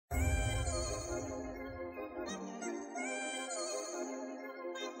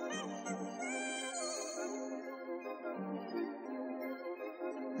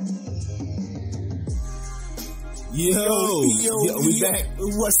Yo, we back.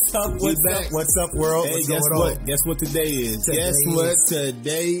 What's up, world? Hey, guess what? Guess what today is? Guess what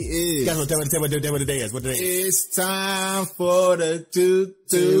today is? Tell what today is. What today is? It's time for the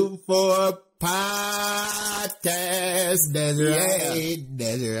 224 podcast. That's right.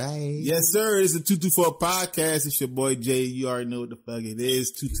 Yes, sir. It's the 224 podcast. It's your boy Jay. You already know what the fuck it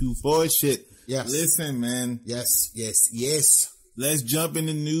is. 224 shit. Yes. Listen, man. Yes. Let's jump in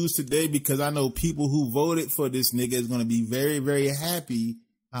the news today because I know people who voted for this nigga is going to be very, very happy.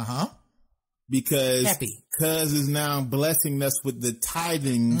 Because Cuz is now blessing us with the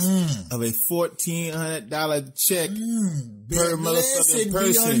tidings of a $1,400 check per motherfucking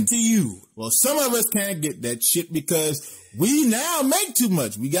person. To you. Well, some of us can't get that shit because we now make too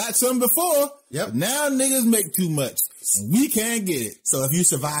much. We got some before. Yep. But now niggas make too much. And we can't get it. So if you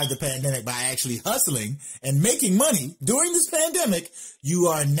survived the pandemic by actually hustling and making money during this pandemic, you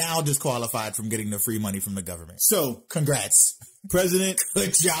are now disqualified from getting the free money from the government. So, congrats. President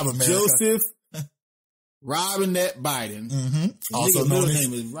Good job, America. Joseph Robinette Biden. Also known his as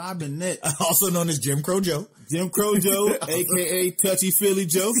name is Robinette. Also known as Jim Crow Joe. Jim Crow Joe, aka Touchy Philly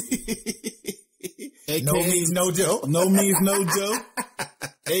Joe. AKA, no means no Joe. No means no Joe.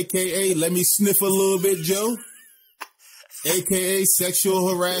 AKA let me sniff a little bit Joe. AKA sexual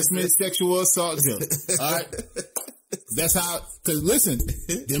harassment, sexual assault Joe. All right. That's how, cause listen,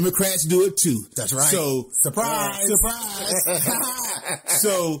 Democrats do it too. That's right. So, surprise.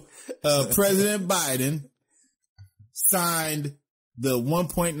 So, President Biden signed the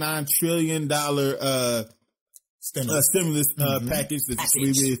 $1.9 trillion, stimulus package. That's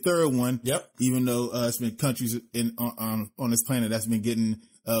the third one. Yep. Even though, it's been countries on this planet that's been getting,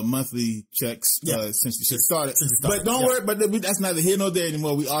 monthly checks, since the shit started. But don't worry, but that's neither here nor there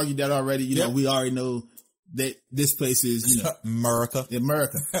anymore. We argued that already. You know, we already know that this place is, you know, America.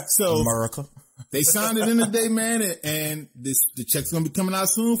 So America. they signed it in the day, man, and the check's gonna be coming out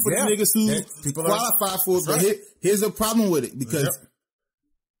soon for the niggas who qualify for it. But here's a problem with it because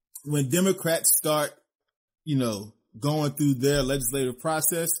when Democrats start, you know, going through their legislative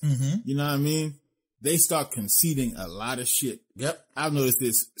process, you know what I mean? They start conceding a lot of shit. Yep. I've noticed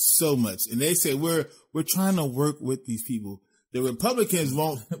this so much. And they say, we're trying to work with these people. The Republicans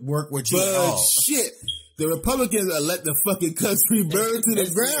won't work with you at all. Shit. The Republicans will let the fucking country burn to the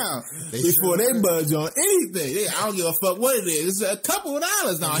ground before they budge on anything. I don't give a fuck what it is. It's a couple of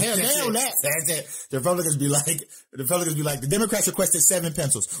dollars now. Hell, damn that. That's it. The Republicans be like, the Democrats requested 7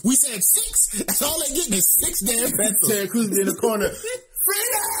 pencils. We said 6. That's all they're getting is 6 damn pencils. Terry Crews in the corner.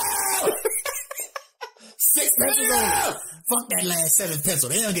 Freedom! 6 pencils only. Fuck that last 7 pencil.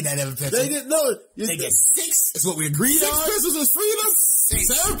 They don't get that 7 pencil. They get 6. That's what we agreed on. 6 pencils is freedom.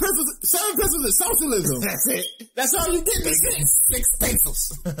 7 pencils is socialism. That's it. That's all you get. 6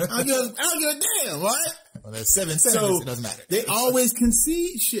 pencils. I don't give a damn, right? Well, there's 7 senators. It doesn't matter. They always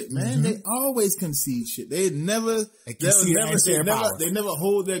concede shit, man. They always concede shit. They never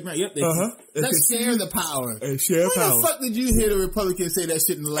hold their ground. Yep. Let's share the power. Share power. When the fuck did you hear the Republicans say that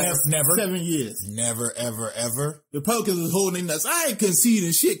shit in the last 7 years? Never, ever. The Republicans was holding nuts. I ain't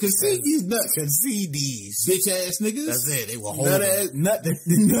conceding shit. Concede these nuts. Concede these. Bitch ass niggas. That's it. They were holding nut ass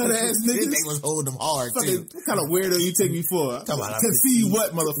niggas. They was holding them hard too. What kind of weirdo you take me for? Come on. Concede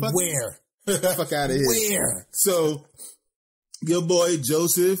what, motherfucker? Where? Fuck out of here. Where? So, your boy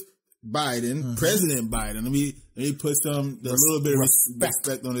Joseph Biden, President Biden. Let me put a little bit of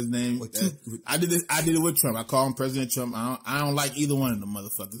respect on his name. I did it with Trump. I call him President Trump. I don't like either one of them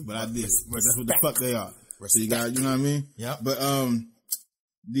motherfuckers, but I did. That's what the fuck they are. So you got, you know what I mean? Yeah. But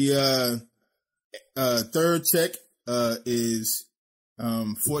the third check is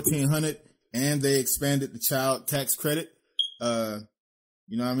 $1,400, and they expanded the child tax credit.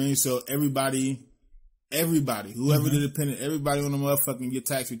 You know what I mean? So everybody, whoever the dependent, everybody on the motherfucking your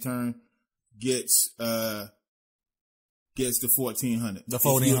tax return gets the $1,400. The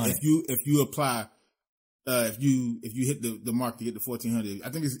 $1,400. If you apply, if you hit the mark to get the $1,400, I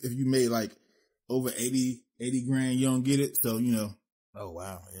think it's, if you made like over 80 grand, you don't get it. So, you know. Oh,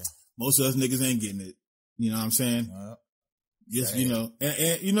 wow. Yeah. Most of us niggas ain't getting it. You know what I'm saying? Just, you know,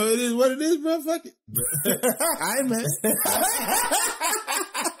 and you know, it is what it is, bro. Fuck it. All right, man.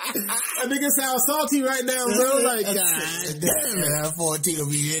 That nigga sound salty right now, bro. Like, God damn it. 14 will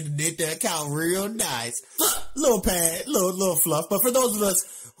be hit that account real nice. Little pad, little fluff. But for those of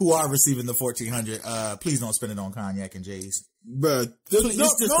us who are receiving the $1,400, please don't spend it on cognac and J's. Bro, that's just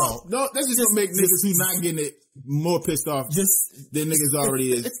gonna make niggas who not getting it more pissed off than niggas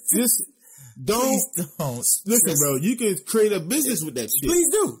already is. Just don't. Please don't. Listen, bro, you can create a business with that shit. Please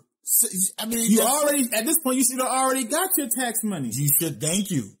do. I mean, you already, at this point, you should have already got your tax money. You should,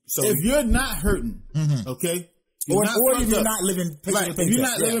 thank you. So if you're not hurting, okay? Or if you're not living paycheck to paycheck. If you're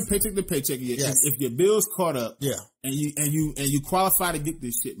not living paycheck to paycheck, if your bills caught up, and you qualify to get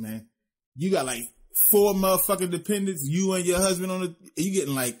this shit, man, you got like 4 motherfucking dependents, you and your husband you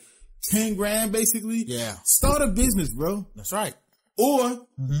getting like 10 grand basically. Yeah. Start a business, bro. That's right. Or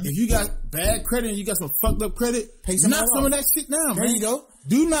if you got bad credit and you got some fucked up credit, knock some of that shit down, man. There you go.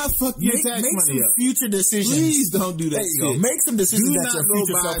 Do not fuck your tax money up. Future decisions. Please don't do that. There you go. Make some decisions that your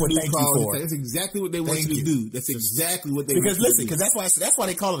future self would thank you for. That's exactly what they want you to do. That's exactly what they want you to do. Because listen, that's why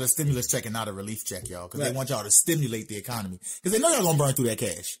they call it a stimulus check and not a relief check, y'all. Because they want y'all to stimulate the economy. Because they know y'all gonna burn through that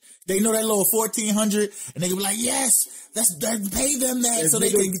cash. They know that little $1,400, and they can be like, yes, pay them that so they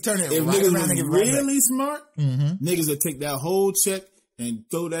can turn it right around and get really smart. Niggas will take that whole check and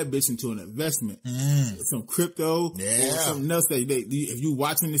throw that bitch into an investment. Some crypto or something else. If you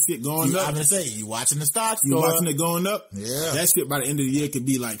watching the shit going up. I'm going to say, you watching the stocks. You watching it going up. Yeah. That shit by the end of the year could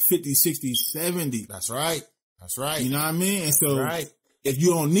be like 50, 60, 70. That's right. That's right. You know what I mean? And so if you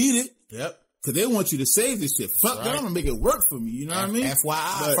don't need it. Yep. Cause they want you to save this shit. Fuck them and make it work for me. You know what I mean?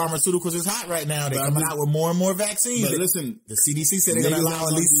 FYI, pharmaceuticals is hot right now. They're coming out with more and more vaccines. But listen, the CDC said they're going to allow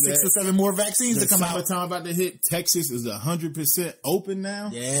at least 6 or 7 more vaccines to come out. The summertime about to hit. Texas is 100% open now.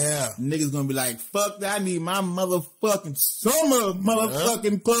 Yeah. Niggas gonna be like, fuck that. I need my motherfucking summer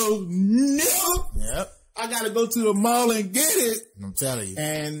motherfucking clothes. No. Yep. I gotta go to the mall and get it. I'm telling you.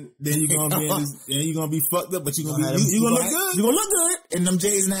 And then you're gonna be you're gonna be fucked up, but you're gonna look good. You're gonna look good in them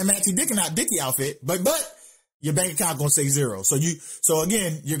J's and that Maxie Dickie outfit. But your bank account gonna say 0. So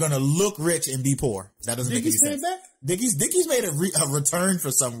again, you're gonna look rich and be poor. That doesn't make any sense. Back? Dickies made a return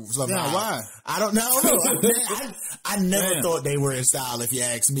for some. Yeah, why? I don't know. I never thought they were in style. If you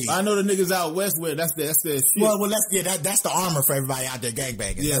ask me, I know the niggas out west where that's their shit. Well, that's the armor for everybody out there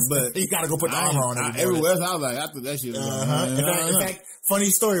gangbanging. Yeah, but you gotta go put the armor on everywhere else. I was like, after that shit. In fact, funny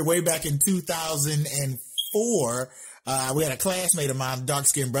story. Way back in 2004, we had a classmate of mine, dark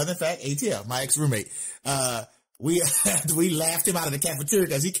skinned brother. In fact, ATL, my ex roommate. We laughed him out of the cafeteria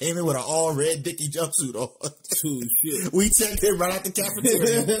because he came in with an all red Dickie jumpsuit on. Shit. We checked him right out the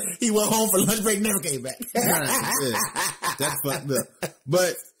cafeteria. He went home for lunch break, never came back. That's fucked up.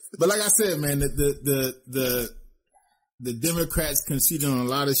 But like I said, man, the Democrats conceded on a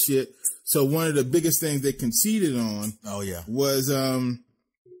lot of shit. So one of the biggest things they conceded on, was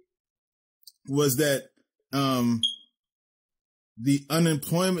that the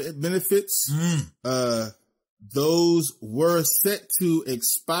unemployment benefits, those were set to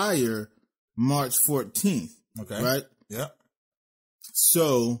expire March 14th. Okay. Right? Yeah.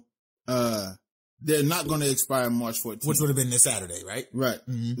 So, they're not going to expire March 14th. Which would have been this Saturday, right? Right.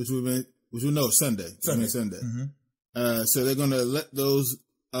 Sunday. Sunday. So they're going to let those,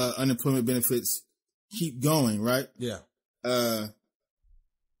 unemployment benefits keep going, right? Yeah.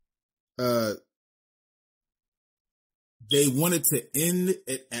 They wanted to end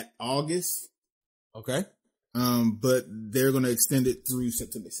it at August. Okay. But they're going to extend it through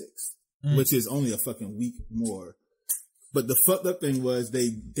September 6th, which is only a fucking week more. But the fucked up thing was they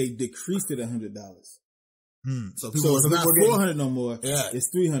decreased it $100. So it's not $400 no more. Yeah. It's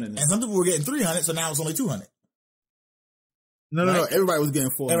 $300 now. And some people were getting $300, so now it's only $200. No. Everybody was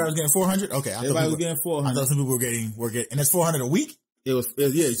getting $400. Everybody was getting $400? Okay. Everybody was getting $400. I thought some people were getting, and that's $400 a week? It was.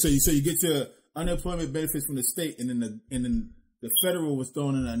 So you get your unemployment benefits from the state, and then the federal was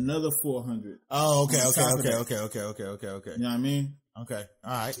throwing in another $400. Oh, okay. You know what I mean? Okay.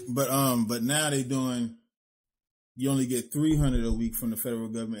 All right. But now they doing, you only get $300 a week from the federal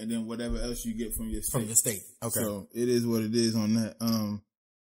government, and then whatever else you get from your state. From your state. Okay. So it is what it is on that.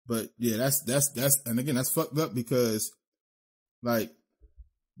 But yeah, that's, and again, that's fucked up because, like,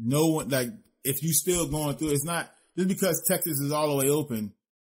 no one, like, if you still going through, it's not, just because Texas is all the way open,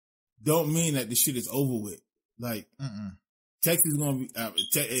 don't mean that the shit is over with. Like, Texas is gonna be,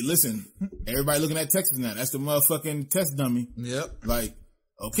 hey, listen, everybody looking at Texas now. That's the motherfucking test dummy. Yep. Like,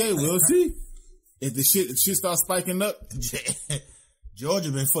 okay, we'll see. If the shit starts spiking up.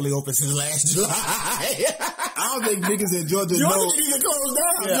 Georgia been fully open since last July. I don't think niggas in Georgia know. Need to close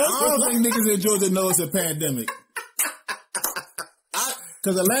down. Yeah, I don't think niggas in Georgia know it's a pandemic.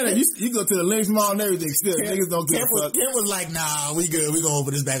 Cause Atlanta, you go to the Lynx Mall and everything still. Niggas don't give a fuck. Kim was like, nah, we good. We gonna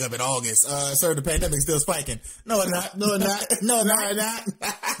open this back up in August. Sir, the pandemic's still spiking. No, it's not. No, it's not. No, it's not.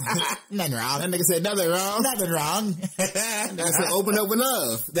 Nothing wrong. That nigga said nothing wrong. Nothing wrong. That's open up with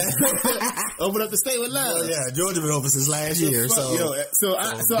love. Open up the state with love. Well, yeah, Georgia been open since last year. So I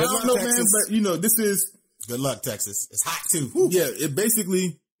don't know, man, but this is. Good luck, Texas. It's hot too. Woo. Yeah,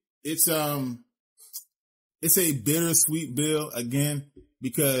 it's a bittersweet bill again.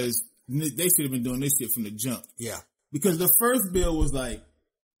 Because they should have been doing this shit from the jump. Yeah. Because the first bill was like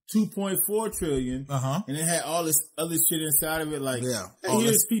 2.4 trillion. And it had all this other shit inside of it. Like, hey,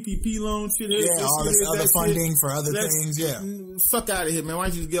 here's PPP loan shit. All this other funding for other things. Yeah. Fuck out of here, man. Why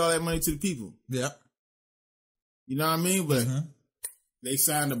don't you just get all that money to the people? Yeah. You know what I mean? But they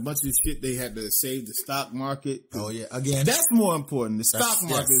signed a bunch of shit. They had to save the stock market. Oh, yeah. Again. That's more important. The stock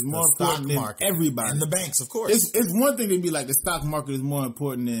market is more important than everybody. And the banks, of course. It's one thing to be like the stock market is more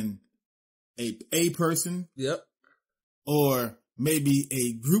important than a person. Yep. Or maybe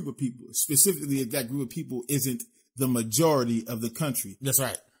a group of people, specifically if that group of people isn't the majority of the country. That's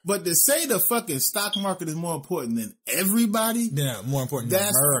right. But to say the fucking stock market is more important than everybody. Yeah, more important than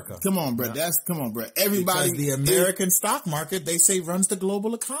America. Come on, bro. Come on, bro. Everybody. Because the American stock market, they say, runs the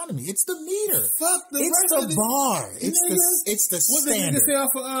global economy. It's the meter. Fuck the It's rest the bar. It's the what standard. What did nigga say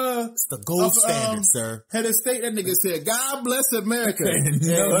it's the gold standard, sir. Head of state, that nigga said, God bless America.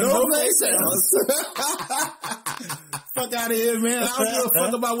 no place else. Fuck out of here, man. I don't give a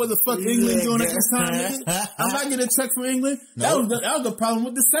fuck about what the fuck England doing at this time, nigga. I'm not getting a check from England. That was the problem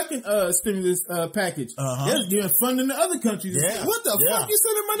with the second stimulus package. They're giving funding to other countries. Yeah. What the fuck you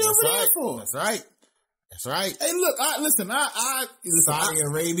sending money over there for? That's right. That's right. Hey, look, listen, Saudi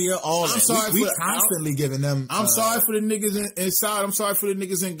Arabia, all that. Sorry we constantly giving them. I'm sorry for the niggas in Saudi. I'm sorry for the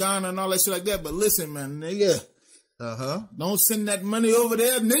niggas in Ghana and all that shit like that. But listen, man, nigga. Don't send that money over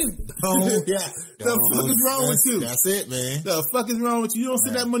there, nigga. The fuck is wrong with you? That's it, man. The fuck is wrong with you? You don't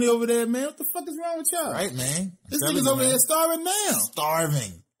send that money over there, man. What the fuck is wrong with y'all? Right, man. This nigga's over here starving now.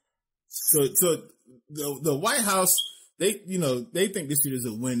 Starving. So the White House, they think this shit is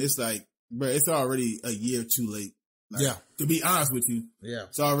a win. It's like, bro, it's already a year too late. Like, to be honest with you. Yeah.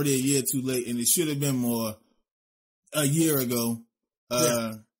 It's already a year too late, and it should have been more a year ago.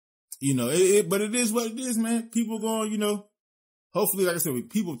 But it is what it is, man. People going, hopefully, like I said,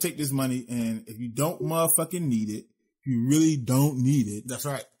 people take this money, and if you don't motherfucking need it, if you really don't need it. That's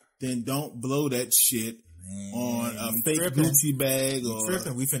right. Then don't blow that shit on a fake Gucci bag or.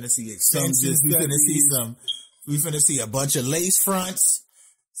 Tripping. We finna see extensions. We finna see a bunch of lace fronts.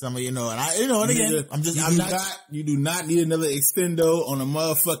 Some of and again, you do not need another extendo on a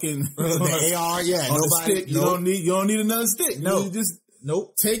motherfucking the AR. Yeah, on nobody. Stick. Nope. You don't need another stick. No,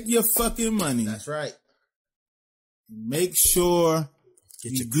 Nope. Take your fucking money. That's right. Make sure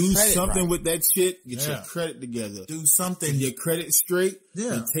you do something with that shit. Get your credit together. Do something. Get your credit straight.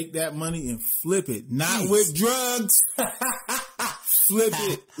 Yeah. And take that money and flip it. Not with drugs. Flip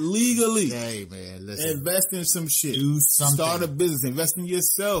it legally. Hey, man, listen. Invest in some shit. Do something. Start a business. Invest in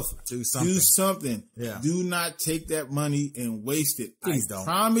yourself. Do something. Yeah. Do not take that money and waste it. Please don't.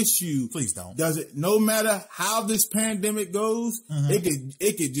 Promise you. Please don't. No matter how this pandemic goes,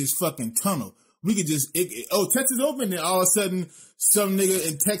 it could just fucking tunnel. We could just, Texas open, and all of a sudden some nigga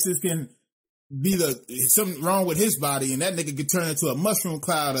in Texas can be something wrong with his body, and that nigga could turn into a mushroom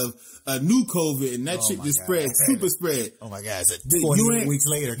cloud of new COVID, and that shit just spread, super spread. Oh my God! It's 20 weeks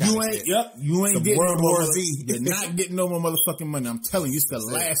later. You ain't getting World War Z. You're not getting no more motherfucking money. I'm telling you, it's the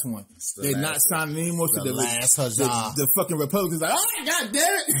last one. They're not signing any more. The last huzzah. The fucking Republicans like, oh God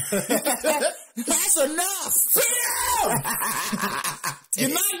damn it, that's enough. You're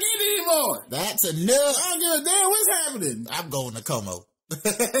not getting any more. That's enough. I don't give a damn what's happening. I'm going to Como. I'm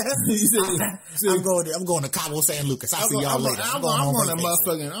going to Cabo San Lucas. I'll see y'all later. I'm going to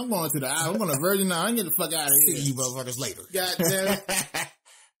the island. I'm going to Virgin Island. I'm getting the fuck out of here. See you motherfuckers later. God damn it.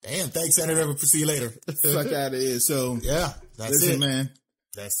 Damn, thanks, Senator. See you later. Fuck out of here. So, yeah, that's it, man.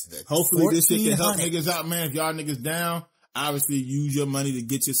 Hopefully this shit can help niggas out, man. If y'all niggas down, obviously use your money to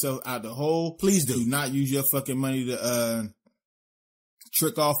get yourself out the hole. Please do not use your fucking money to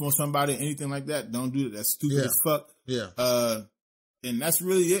trick off on somebody, anything like that. Don't do it. That's stupid as fuck. Yeah. And that's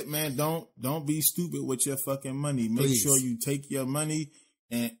really it, man. Don't be stupid with your fucking money. Make sure you take your money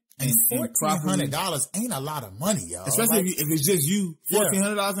and $1,400 ain't a lot of money, y'all. Especially if it's just you.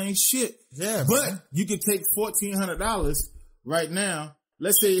 $1,400 ain't shit. Yeah. But you can take $1,400 right now.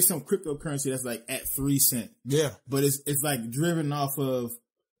 Let's say it's some cryptocurrency that's like at 3 cents. Yeah. But it's like driven off of,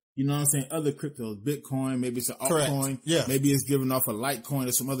 you know what I'm saying, other cryptos, Bitcoin, maybe it's an altcoin. Yeah. Maybe it's driven off a Litecoin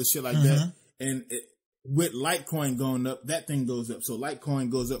or some other shit like that. And with Litecoin going up, that thing goes up. So Litecoin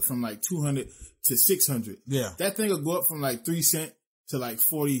goes up from like 200 to 600. Yeah. That thing will go up from like 3 cents to like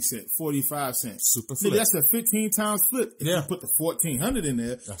 40 cents, 45 cents. Super flip. That's a 15 times flip. If you put the 1,400 in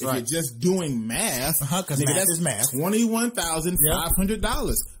there, if you're just doing math, because math is math.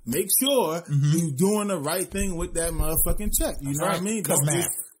 $21,500. Make sure you're doing the right thing with that motherfucking check. You know what I mean?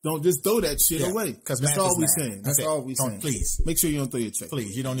 Don't just throw that shit away. That's all we saying. That's all we saying. Please. Make sure you don't throw your check.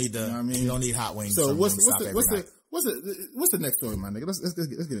 Please. You don't need you know what I mean? You don't need hot wings. So what's What's the next story, my nigga? Let's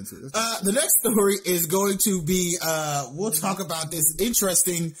get into it. The next story is going to be, we'll talk about this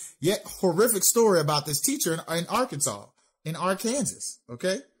interesting yet horrific story about this teacher in Arkansas,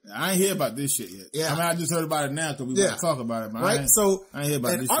 okay? I ain't hear about this shit yet. Yeah. I mean, I just heard about it now because we want to talk about it, man. Right? So, I ain't hear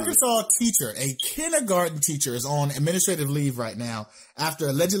about an this Arkansas teacher, a kindergarten teacher, is on administrative leave right now after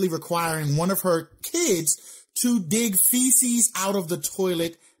allegedly requiring one of her kids to dig feces out of the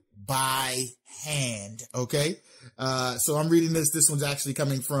toilet by hand, okay? So I'm reading this. This one's actually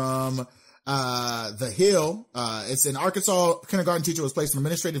coming from The Hill. It's an Arkansas kindergarten teacher was placed on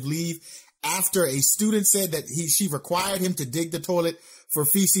administrative leave after a student said that she required him to dig the toilet for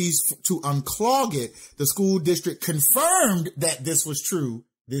feces to unclog it. The school district confirmed that this was true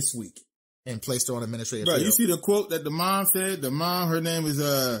this week and placed her on administrative leave. You see the quote that the mom said? The mom, her name is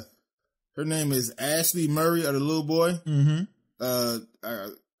Ashley Murray, or the little boy. Mm-hmm.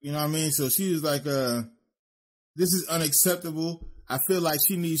 You know what I mean? So she was like, this is unacceptable. I feel like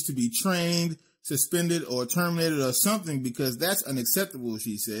she needs to be trained, suspended, or terminated or something because that's unacceptable,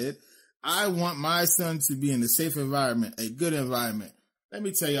 she said. I want my son to be in a safe environment, a good environment. Let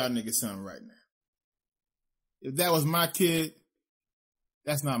me tell y'all niggas something right now. If that was my kid,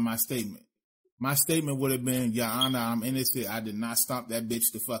 that's not my statement. My statement would have been, Your Honor, I'm innocent. I did not stomp that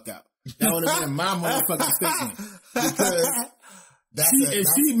bitch the fuck out. That would have been my motherfucking statement. Because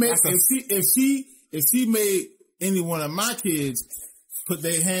if she made any one of my kids put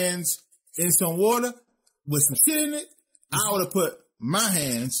their hands in some water with some shit in it, I would have put my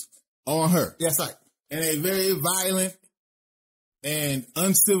hands on her. That's right. In a very violent and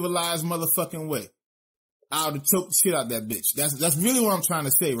uncivilized motherfucking way. I would have choked the shit out that bitch. That's really what I'm trying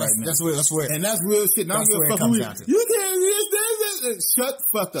to say right now. That's where. And that's real shit. Now that's where it comes down to. You can't shut the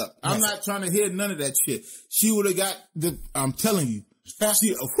fuck up. I'm not trying to hear none of that shit. She would have got I'm telling you. She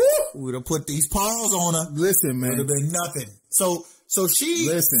would have put these paws on her. Listen, man. Would have been nothing. So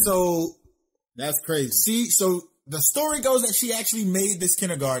that's crazy. So the story goes that she actually made this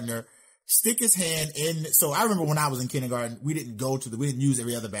kindergartner stick his hand in. So I remember when I was in kindergarten, we didn't use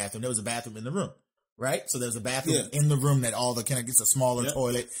every other bathroom. There was a bathroom in the room, right? So there's a bathroom in the room that all the kindergarten, it's a smaller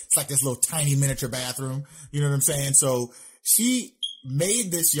toilet. It's like this little tiny miniature bathroom. You know what I'm saying? So she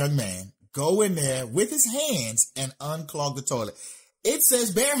made this young man go in there with his hands and unclog the toilet. It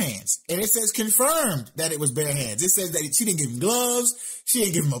says bare hands, and it says confirmed that it was bare hands. It says that she didn't give him gloves, she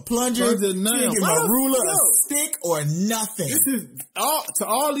didn't give him a plunger, she didn't give him a ruler, a stick, or nothing. This is to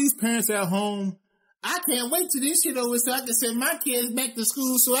all these parents at home. I can't wait till this shit over so I can send my kids back to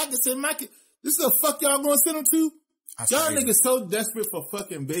school so I can send my kids. This is the fuck y'all gonna send them to? Y'all niggas so desperate for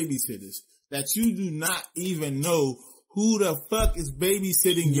fucking babysitters that you do not even know who the fuck is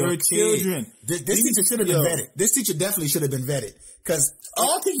babysitting your children. This teacher should have been vetted. This teacher definitely should have been vetted. Cause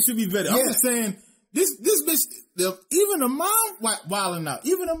all teachers should be vetted. I'm just saying, this bitch, even the mom wilding out.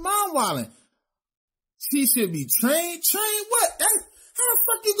 Even the mom wilding. She should be trained. Trained what? How the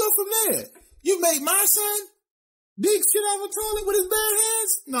fuck you go from there? You make my son dig shit out of a toilet with his bare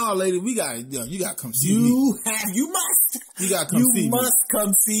hands? No, lady, you gotta come see me. You must. You gotta come see me. You must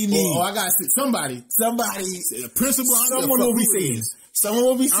come see me. I gotta see somebody. The principal. Someone will be seen. Someone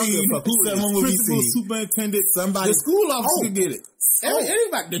will be seen. Someone will be principal, seen. Superintendent. Somebody. The school officer can get it.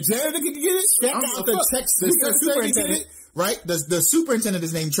 Anybody. The janitor can get it. Check out the superintendent. Right? The superintendent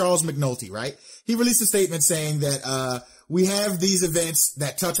is named Charles McNulty, right? He released a statement saying that, we have these events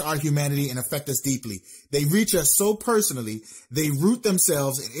that touch our humanity and affect us deeply. They reach us so personally. They root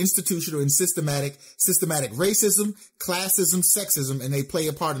themselves in institutional and systematic racism, classism, sexism, and they play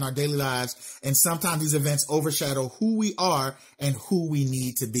a part in our daily lives. And sometimes these events overshadow who we are and who we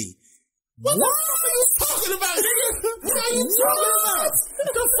need to be. What the fuck are you talking about, nigga? What are you talking about?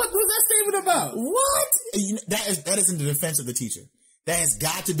 What the fuck was that statement about? What? That is in the defense of the teacher. That has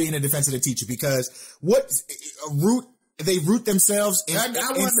got to be in the defense of the teacher because they root themselves in. I wanted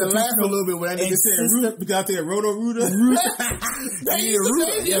to laugh a little bit when I nigga said root because I think roto-rooter. He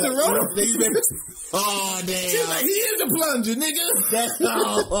is a roto. Oh damn! She's like, he is a plunger, nigga.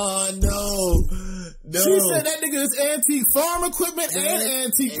 No. She said that nigga is antique farm equipment and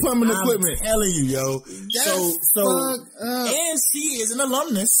antique plumbing equipment. I'm telling you, yo. And she is an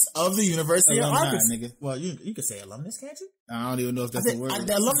alumnus of the University of Arkansas. Nigga. Well, you can say alumnus, can't you? I don't even know if that's a word.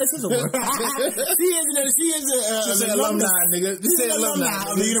 Alumnus is a word. She is an alumni, nigga. She's an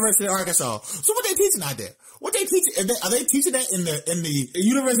alumni of the University of Arkansas. So what they teaching out there? What they teaching? Are they teaching that in the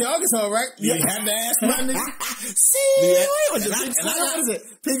University of Arkansas, right? Yeah. You have to ask my nigga. What is it?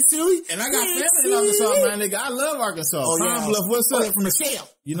 Pig Suey? And I got family in Arkansas, my nigga. I love Arkansas. Pine Bluff, what's up? From the shell.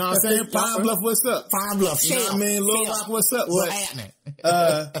 You know what I'm saying? Pine Bluff, what's up? Pine Bluff, shell. You know what I mean? Little Rock, what's up? What's happening?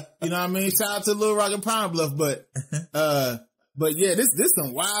 You know what I mean? Shout out to Little Rock and Pine Bluff, but yeah, this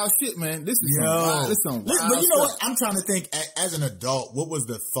some wild shit, man. This is some wild But you know what? stuff. I'm trying to think, as an adult, what was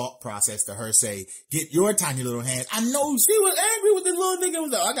the thought process to her say, get your tiny little hands? I know she was angry with this little nigga.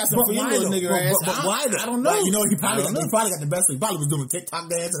 Was like, I got some for you, little nigga ass. But why though? I don't know. Like, you know, he probably got the best. He probably was doing a TikTok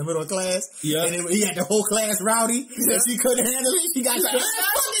dance in the middle of class. Yeah. And he had the whole class rowdy. Yeah. And she couldn't handle it. She got like,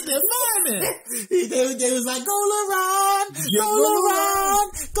 fuck it, they're flying. They was like, go LeRon. Go LeRon.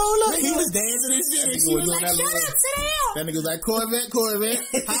 Go LeRon. He was dancing and shit. And she was like, shut up, sit down. That nigga was like, Corvette. Hop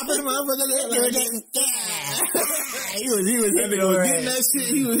in the motherfucker. He was getting that shit.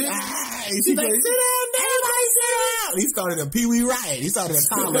 He was hitting. She's like, sit down, everybody sit down. He started a Pee-wee riot. He started a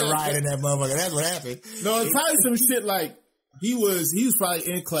toddler riot in that motherfucker. That's what happened. No, it's probably some shit like he was probably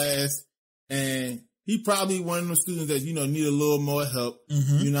in class and he probably one of them students that, you know, need a little more help.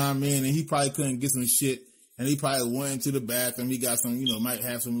 Mm-hmm. You know what I mean? And he probably couldn't get some shit. And he probably went into the bathroom. He got some, you know, might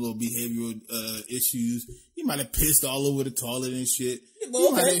have some little behavioral issues. He might have pissed all over the toilet and shit. He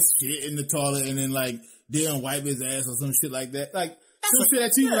might have shit in the toilet and then like didn't wipe his ass or some shit like that. Like some shit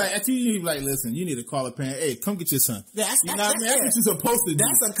that you you be like, listen, you need to call a parent. Hey, come get your son. You know what I mean? That's what you're supposed to do.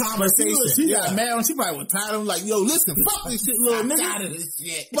 That's a conversation. She got mad when she probably was tired of him. Like, yo, listen, fuck this shit, little nigga. Out of this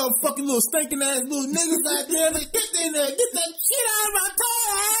shit. Motherfucking little stinking ass little niggas out there. Get in there, get that shit out of my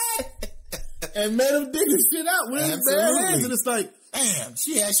toilet. And made him dig his shit out with his bare hands. And it's like, damn,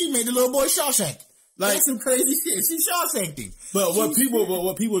 she made the little boy Shawshank. Like, that's some crazy shit. She Shawshanked him. But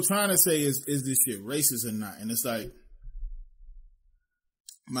what people are trying to say is this shit racist or not? And it's like,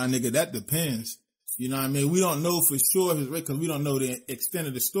 my nigga, that depends. You know what I mean? We don't know for sure if it's racist because we don't know the extent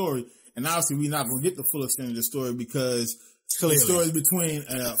of the story. And obviously we're not going to get the full extent of the story because the story is between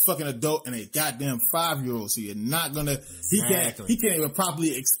a fucking adult and a goddamn 5-year-old. So you're not gonna, exactly. he can't even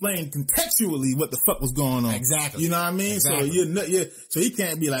properly explain contextually what the fuck was going on. Exactly. You know what I mean? Exactly. So he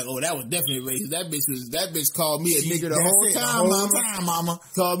can't be like, oh, that was definitely racist. That bitch called me a nigga the whole time, mama.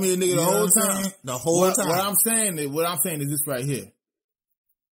 Called me a nigga the whole time. The whole time. What I'm saying is this right here.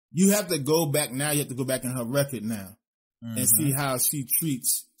 You have to go back now. You have to go back in her record now and see how she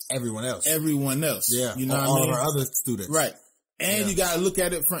treats everyone else. Yeah. You know what I mean? All of her other students. Right. And you gotta look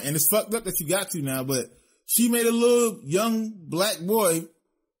at it from, and it's fucked up that you got to now, but she made a little young black boy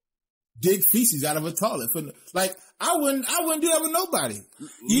dig feces out of a toilet. I wouldn't do that with nobody.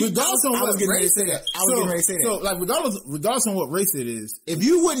 Regardless on what race it is. So, like, regardless on what race it is. If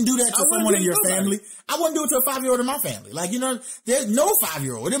you wouldn't do that to someone in your family, I wouldn't do it to a 5-year-old in my family. Like, you know, there's no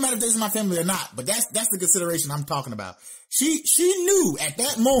 5-year-old. It doesn't matter if this is my family or not, but that's the consideration I'm talking about. She knew at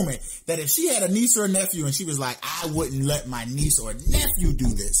that moment that if she had a niece or a nephew and she was like, I wouldn't let my niece or nephew do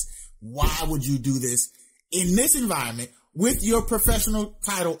this. Why would you do this in this environment with your professional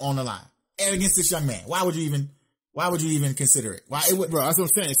title on the line and against this young man? Why would you even consider it? Bro, that's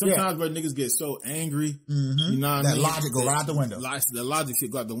what I'm saying. Sometimes where niggas get so angry, you know what I mean? That logic go right out the window. The logic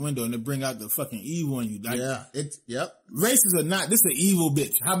shit go out the window and they bring out the fucking evil in you. Like, yep. Racist or not, this an evil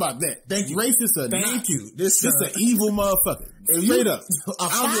bitch. How about that? Thank you. Racist or not. Thank you. This an evil motherfucker. Straight up. I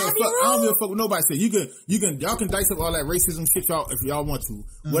don't give a fuck what nobody say. Y'all can dice up all that racism shit if y'all want to.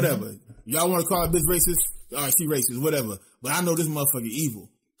 Whatever. Y'all want to call a bitch racist? Alright, she racist, whatever. But I know this motherfucker evil.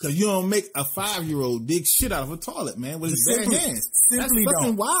 Cause you don't make a 5-year-old dig shit out of a toilet, man, with his bare hands. That's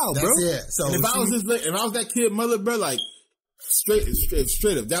fucking wild, bro. That's it. So and if I was that kid mother, bro, like straight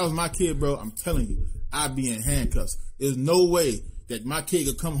up, that was my kid, bro, I'm telling you, I'd be in handcuffs. There's no way that my kid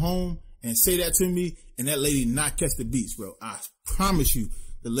could come home and say that to me and that lady not catch the beats, bro. I promise you,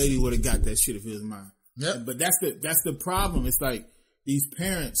 the lady would have got that shit if it was mine. Yep. But that's the problem. It's like these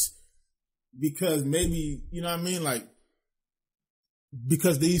parents, because maybe, you know what I mean, like,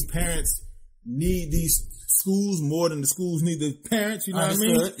 because these parents need these schools more than the schools need the parents, you know what I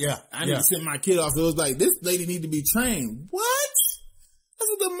mean? Yeah. I need to send my kid off. So it was like, this lady need to be trained. What?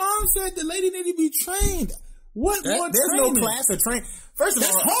 That's what the mom said. The lady need to be trained. What more There's training? No class of training. First of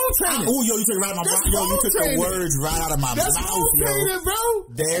all, home training. Oh, yo, you took it right out of my mouth. Yo, you took the words right out of my mouth, training, bro.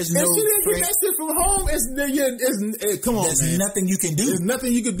 There's no. If she didn't get that shit from home, come on, There's nothing you can do. There's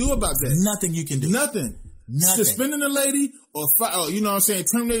nothing you can do about that. Nothing you can do. Nothing. Suspending a lady or you know what I'm saying,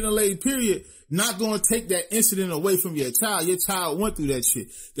 terminating a lady, period, not going to take that incident away from your child. Your child went through that shit.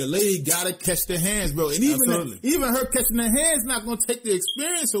 The lady got to catch the hands, bro. And even her catching the hands not going to take the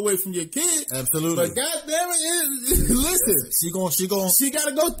experience away from your kid. Absolutely. But goddamn it, listen. She got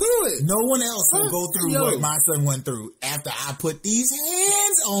to go through it. No one else will go through what my son went through after I put these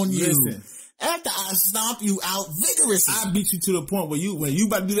hands on you. Listen. After I stomp you out vigorously. I beat you to the point where when you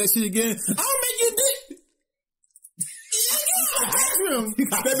about to do that shit again, I'll make you dick.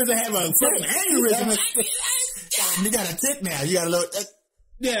 That bitch have a fucking aneurysm. You got a tick now. You got a little.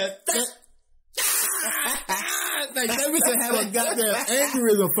 Yeah. Like, that bitch would have a goddamn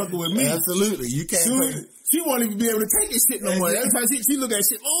aneurysm fucking with me. Absolutely. You can't. She won't even be able to take this shit no more. Every time she look at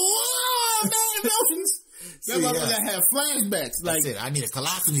shit, oh, man, emotions. That motherfucker have flashbacks. Like, I need a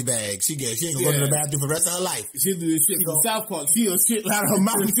colostomy bag. She ain't gonna go to the bathroom for the rest of her life. She do this shit from South Park. She'll shit out of her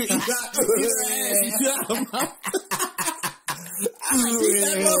mouth. Shit out of her mouth.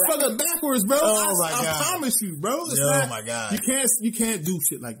 That motherfucker backwards, bro. Oh my God. I promise you, bro. My God. You can't do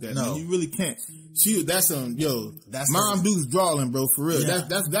shit like that. No. Man. You really can't. That's Mom Dukes drawing, bro, for real. Yeah.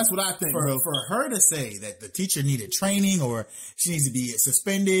 That's what I think, bro. For her to say that the teacher needed training or she needs to be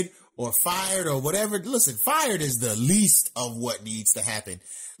suspended or fired or whatever. Listen, fired is the least of what needs to happen.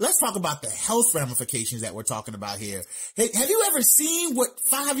 Let's talk about the health ramifications that we're talking about here. Hey, have you ever seen what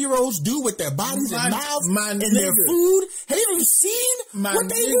 5-year-olds do with their bodies and mouths and their food? Have you ever seen what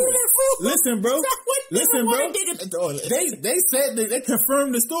they do with their food? Listen, bro. They said they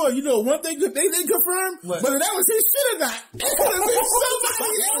confirmed the story. You know, one thing they confirmed, whether that was his shit or not. It could have been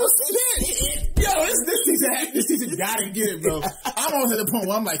somebody else. Yo, this teacher gotta get it, bro. I'm almost at the point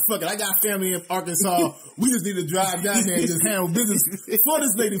where I'm like, fuck it. I got family in Arkansas. We just need to drive down there and just handle business for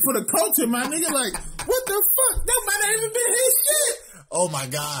this lady, for the culture, my nigga. Like, what the fuck? That might not even been his shit. Oh my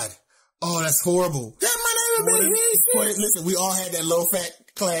God. Oh, that's horrible. That might not even been his shit. Listen, we all had that low fat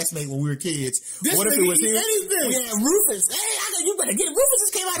classmate when we were kids. What if it was his? Anything? Yeah, Rufus. Hey, you better get it. Rufus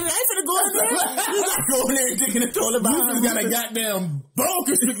just came out of there. I ain't finna go in there. You gotta go in there and dig in the toilet. Rufus got a goddamn bone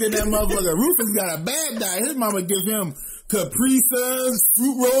constrictor in that motherfucker. Rufus got a bad diet. His mama gives him Capri Suns,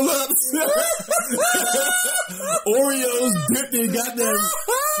 fruit roll-ups, Oreos dipped in goddamn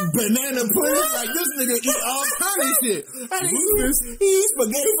banana pudding. Like, this nigga eat all kind of shit. Rufus, he eats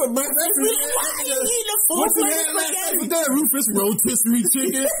spaghetti for breakfast. Why are you eating a full plate of spaghetti? Rufus, rotisserie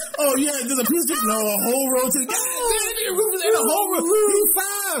chicken. Oh yeah, there's a piece of chicken. No, a whole rotisserie. God, Rufus ate a whole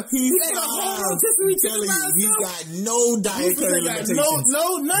rotisserie. He ate a whole rotisserie chicken. He's got no dietary limitations.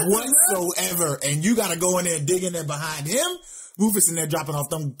 Nothing whatsoever. And you gotta go in there and dig in there behind him. Rufus in there dropping off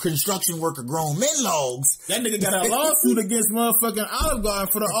them construction worker grown men logs. That nigga got a lawsuit against motherfucking Olive Garden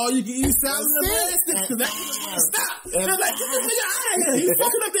for the all-you-can-eat salad and the basket. Cause that nigga won't stop. They're like, get this nigga out of here. He's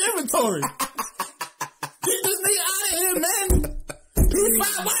fucking up the inventory. Get this nigga out of here, man. Why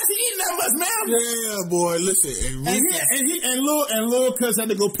is he eating that much, man? Yeah, boy, listen. And Lil Cuz had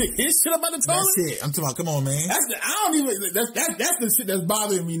to go pick his shit up out the toilet. That's it. I'm talking about, come on, man. That's the shit that's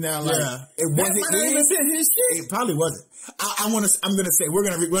bothering me now. Like, yeah, it wasn't his shit. It probably wasn't. I'm gonna say we're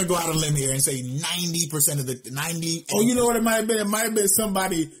gonna go out on a limb here and say 90% of the 90. Oh, you know what it might have been? It might have been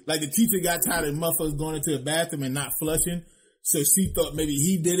somebody like the teacher got tired of motherfuckers going into the bathroom and not flushing, so she thought maybe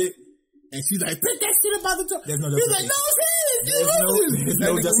he did it, and she's like, "Pick that shit up out the toilet." There's no justification. He's like, "No, there's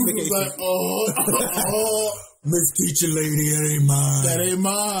no justification. Like, oh, Miss Teacher Lady, that ain't mine. That ain't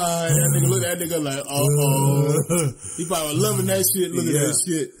mine. That nigga look at that nigga like, oh. He probably loving that shit. Look at that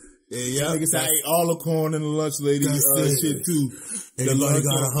shit. Yeah. Niggas I ate all the corn in the lunch lady shit too. Everybody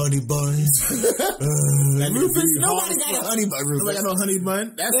got a honey bun. Rufus, nobody got a honey bun. Nobody got no honey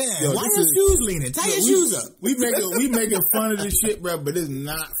bun. Why your shoes leaning? Tie your shoes up. We making fun of this shit, bro, but it's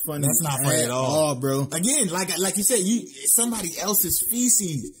not funny. That's not funny at all, bro. Again, like you said, somebody else's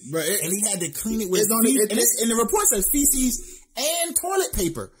feces, bro, and he had to clean it with feces. And the report says feces and toilet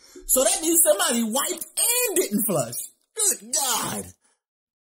paper. So that means somebody wiped and didn't flush. Good God.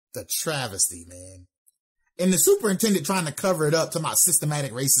 The travesty, man. And the superintendent trying to cover it up, talking about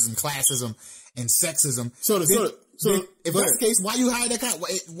systematic racism, classism, and sexism. So if that's the case, why you hire that guy?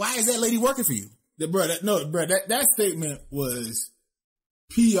 Why is that lady working for you? That statement was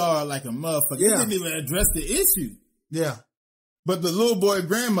PR like a motherfucker. Yeah. It didn't even address the issue. Yeah. But the little boy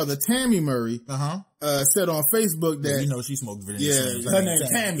grandmother, Tammy Murray, said on Facebook that... You know she smoked Virginia. Yeah, her name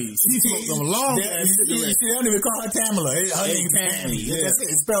Tammy. She smoked some long ass cigarettes. She don't even call her Tamala. Her name Tammy. Yeah. That's it.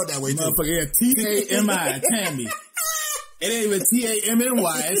 It's spelled that way too. Motherfucker, T-A-M-I, Tammy. It ain't even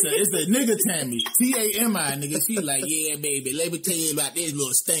T-A-M-N-Y. It's a nigga Tammy. T-A-M-I, nigga. She like, yeah, baby, let me tell you about this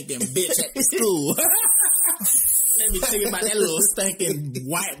little stinking bitch at the school. Let me tell you about that little stinking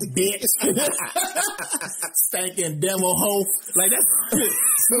white bitch. Stinking devil hoe. Like that's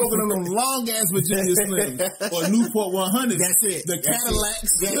smoking on them long ass Virginia Slims or Newport 100. That's it. The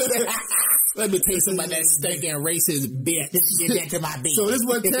Cadillacs. Let me tell you something about that stinking racist bitch. Get that to my bitch. So this is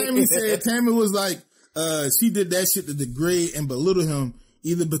what Tammy said. Tammy was like, she did that shit to degrade and belittle him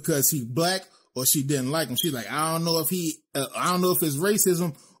either because he black or she didn't like him. She's like, I don't know if it's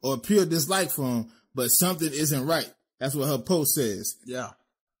racism or pure dislike for him, but something isn't right. That's what her post says. Yeah.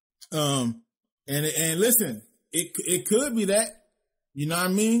 And listen, it could be that, you know what I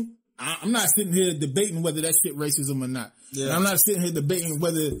mean? I'm not sitting here debating whether that shit racism or not. Yeah. And I'm not sitting here debating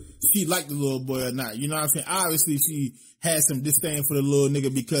whether she liked the little boy or not. You know what I'm saying? Obviously, she had some disdain for the little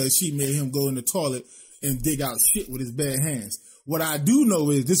nigga because she made him go in the toilet and dig out shit with his bare hands. What I do know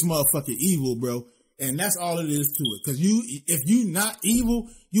is this motherfucker evil, bro. And that's all it is to it. Cause if you not evil,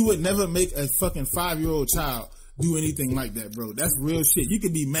 you would never make a fucking 5-year-old child do anything like that, bro. That's real shit. You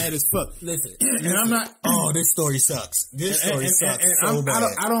could be mad as fuck. Listen, and I'm not. Oh, this story sucks. This story sucks so bad.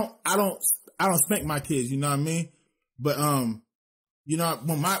 I don't spank my kids. You know what I mean? But you know,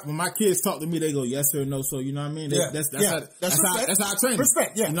 when my kids talk to me, they go yes or no. So you know what I mean? That's how I train them.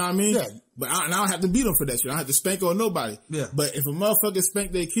 Respect. Yeah. You know what I mean? Yeah. But I don't have to beat them for that shit. I don't have to spank on nobody. Yeah. But if a motherfucker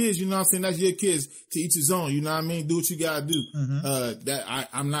spank their kids, you know what I'm saying? That's your kids, to each his own. You know what I mean? Do what you gotta do.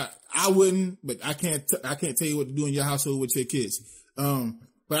 Mm-hmm. I wouldn't, but I can't tell you what to do in your household with your kids.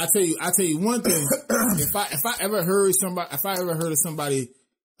 But I tell you one thing. if I ever heard of somebody,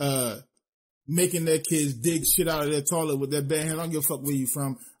 making their kids dig shit out of their toilet with their bare hands, I don't give a fuck where you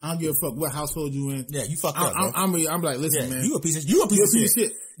from. I don't give a fuck what household you in. Yeah, you fucked up, bro. I'm like, listen, man. You a piece of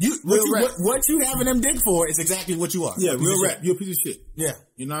shit. What you having them dig for is exactly what you are. Yeah, real rap. You a piece of shit. Yeah.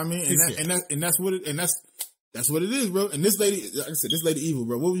 You know what I mean? And that's what it is, bro. And this lady, like I said, this lady evil,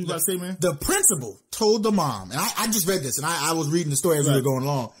 bro. What were you about to say, man? The principal told the mom, and I just read this, and I was reading the story as we were going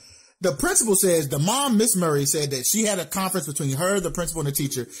along. The principal says the mom, Miss Murray, said that she had a conference between her, the principal, and the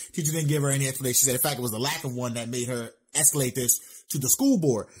teacher. Teacher didn't give her any explanation. She said, in fact, it was the lack of one that made her escalate this to the school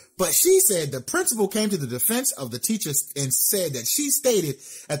board. But she said the principal came to the defense of the teacher and said that she stated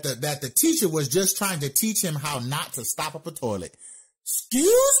that the teacher was just trying to teach him how not to stop up a toilet. Excuse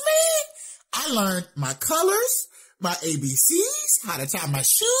me? I learned my colors, my ABCs, how to tie my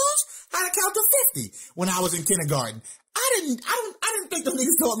shoes, how to count to 50 when I was in kindergarten. I didn't think those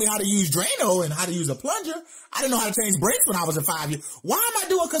niggas taught me how to use Drano and how to use a plunger. I didn't know how to change brakes when I was in 5 years. Why am I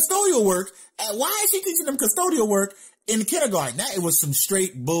doing custodial work? And why is she teaching them custodial work in kindergarten? It was some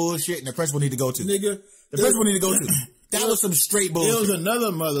straight bullshit, and the principal need to go to. Nigga. The principal need to go to. That was some straight bullshit. There was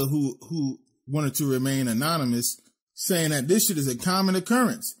another mother who wanted to remain anonymous, saying that this shit is a common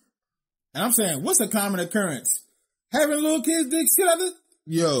occurrence. And I'm saying, what's a common occurrence? Having little kids dig shit out of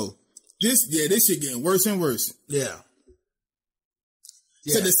Yo, this shit getting worse and worse. Yeah.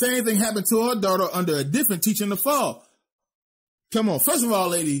 So the same thing happened to our daughter under a different teacher in the fall. Come on. First of all,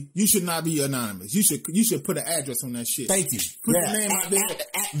 lady, you should not be anonymous. You should put an address on that shit. Thank you. Put your name out there.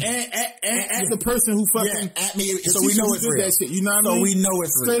 At the person who fucking at me, so we know it's real. That shit, you know what I mean? So we know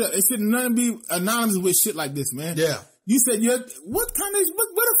it's straight real. Up. It should not be anonymous with shit like this, man. Yeah. You said what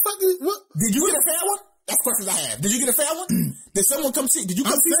the fuck is what? Did you get a fair one? That's questions I have. Did you get a fair one? Did someone come see? Did you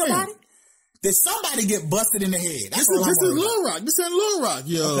come see somebody? Did somebody get busted in the head? This is Little Rock. This ain't Little Rock,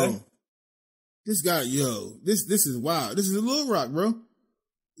 yo. Okay. This guy, yo. This is wild. This is Little Rock, bro.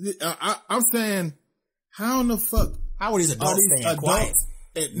 I'm saying, how in the fuck? How are these adults staying quiet?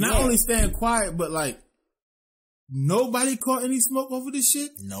 Not only staying quiet, but like, nobody caught any smoke over this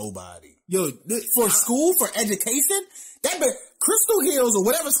shit? Nobody. Yo, school, for education? That be Crystal Hills or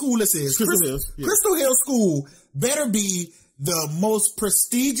whatever school this is. Crystal Hills School better be the most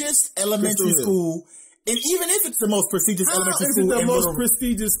prestigious elementary school. And even if it's the most prestigious elementary school, the most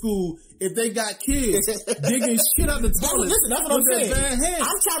prestigious school, if they got kids digging shit out the toilet, that's what I'm saying.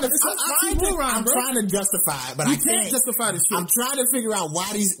 I'm trying to justify it, but I can't justify this shit. I'm trying to figure out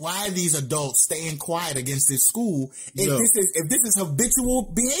why these adults staying quiet against this school if this is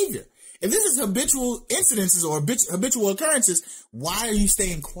habitual behavior. If this is habitual incidences or habitual occurrences, why are you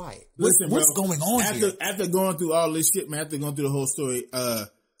staying quiet? What's going on here? After going through all this shit, man, after going through the whole story,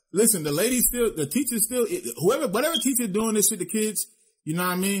 listen, the teacher still, whatever teacher doing this shit to kids, you know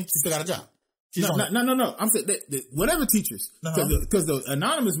what I mean? She still got a job. No. I'm saying whatever teachers, because the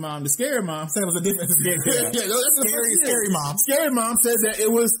anonymous mom, the scary mom, said it was a different scary mom. Scary mom said that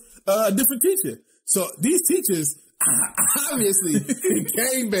it was a different teacher. So these teachers, obviously,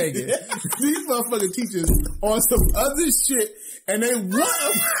 game banging. These motherfucking teachers on some other shit, and they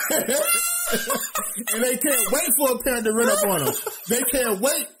want and they can't wait for a parent to run up on them. They can't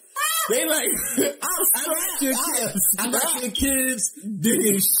wait. They like, I got your kids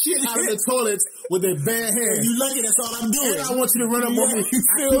digging shit out of the toilets with their bare hands. You lucky, that's all I'm doing. And I want you to run up on me. You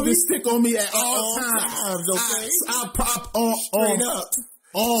feel me? Stick on me at all times. Okay, I pop on up.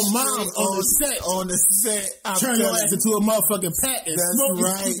 On mom, on the set, turn your ass into a motherfucking pack and smoke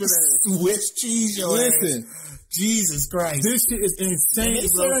right. Swiss cheese your ass. Jesus Christ. This shit is insane, and they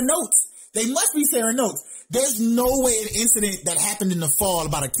sharing notes. They must be sharing notes. There's no way an incident that happened in the fall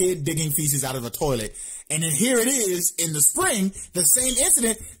about a kid digging feces out of a toilet. And then here it is in the spring, the same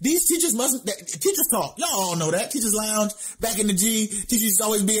incident. These teachers teachers talk. Y'all all know that. Teachers lounge back in the G. Teachers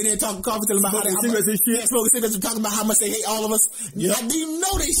always be in there talking coffee, telling about smoking cigarettes and talking about how much they hate all of us. Yep. I didn't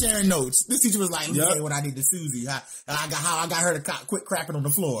know they sharing notes. This teacher was like, let me tell you what I did to Susie. How I got her to quit crapping on the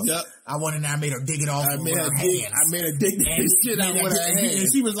floor. Yep. I went in there, I made her dig it off with her hands. I made her dig that shit out with her hands.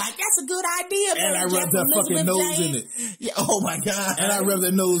 And she was like, that's a good idea. And I rubbed her fucking nose in it. Yeah, oh my God. And I rubbed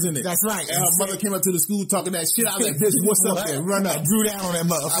her nose in it. That's right. And her mother came up to the school talking that shit. I was like, bitch, what's up there? Run up. I drew down on that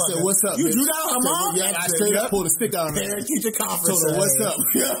motherfucker. I said, what's up, you bitch? Drew down on her mom? Yeah, I straight up pulled a stick out of her. Parent-teacher conference. Told her, what's up?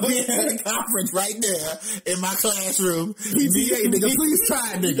 We had a conference right there in my classroom. PTA, nigga, please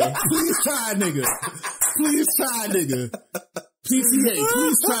try, nigga. Please try, nigga. Please try, nigga. PTA,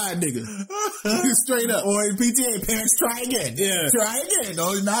 please try, nigga. Straight up. Or PTA, parents, try again. Yeah. Try again.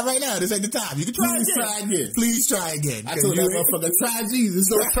 No, not right now. This ain't the time. You can try again. Try again. Please try again. I told that motherfucker, try Jesus.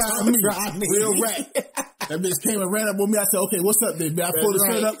 Don't try me. Try me. Real rat. That bitch came and ran up on me. I said, okay, what's up, bitch? I pulled the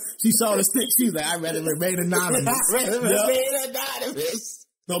shirt up. She saw the stick. She's like, I'd rather remain anonymous. I'd rather remain anonymous.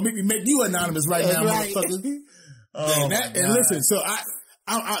 Don't make me make you anonymous right now, motherfucker. Oh, and listen, so I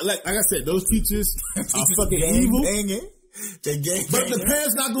like I said, those teachers are fucking evil. But the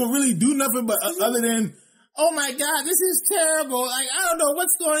parents not gonna really do nothing but other than, oh my God, this is terrible. Like, I don't know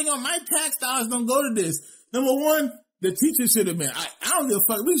what's going on. My tax dollars don't go to this. Number one, the teacher should have been. I don't give a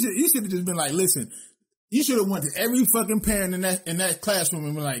fuck. You should have just been like, listen. You should have went to every fucking parent in that classroom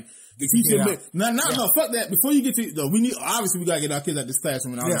and been like, the teacher. No, fuck that. Before you get to, obviously we gotta get our kids out of this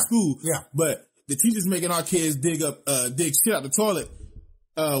classroom and out of school. Yeah. But the teachers making our kids dig shit out the toilet.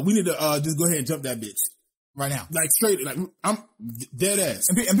 We need to just go ahead and jump that bitch. Right now. Like straight, like I'm dead ass.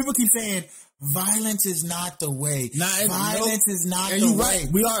 And people keep saying violence is not the way. Violence is not the way.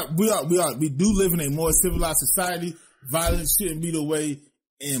 Right. We do live in a more civilized society. Violence shouldn't be the way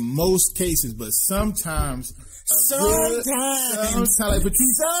in most cases, but sometimes. Rest in peace to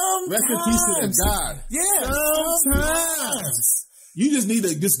the God. Yeah. Sometimes. You just need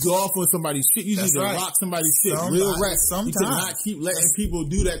to just go off on somebody's shit. You just need to rock somebody's shit real right. You cannot keep letting people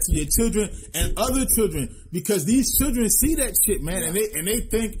do that to your children and other children, because these children see that shit, man, and they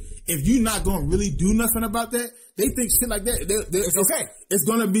think if you're not going to really do nothing about that, they think shit like that. It's okay. It's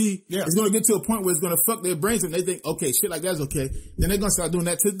going to be, it's going to get to a point where it's going to fuck their brains and they think, okay, shit like that's okay. Then they're going to start doing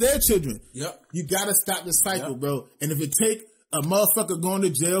that to their children. Yep. You got to stop the cycle, bro. And if it take a motherfucker going to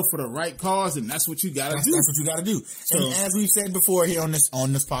jail for the right cause, and that's what you gotta do. That's what you gotta do. So, and as we've said before here on this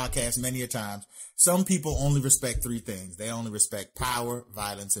podcast many a times, some people only respect three things. They only respect power,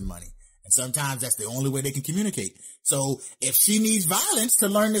 violence, and money. And sometimes that's the only way they can communicate. So if she needs violence to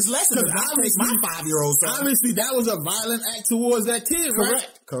learn this lesson, I'll take my 5-year-old son. Obviously, that was a violent act towards that kid, right?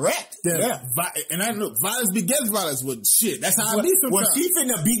 Correct. Yeah. And I know violence begets violence with shit. That's how I be sometimes. Well, she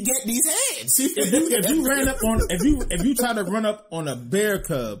finna get these hands. If you try to run up on a bear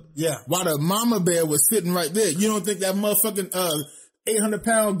cub, while the mama bear was sitting right there, you don't think that motherfucking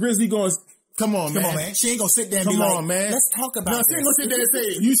 800-pound grizzly going? Come on, man. She ain't gonna sit there and be like, man. Let's talk about this. She ain't gonna sit there and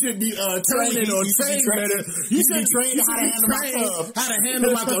say, you should be trained or trained better. You should be trained how to handle my cub. How to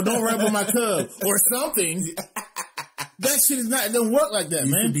handle my cub. Don't rub on my cub. Or something. That shit is not, it doesn't work like that, man.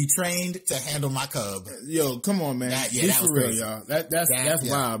 You should be trained to handle my cub. Yo, come on, man. That was real, crazy. Y'all. That's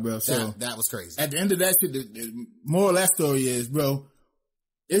wild, bro. So that was crazy. At the end of that shit, the moral of that story is, bro,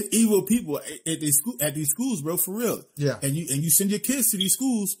 it's evil people at these schools, bro, for real. Yeah. And you send your kids to these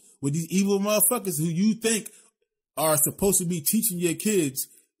schools with these evil motherfuckers who you think are supposed to be teaching your kids,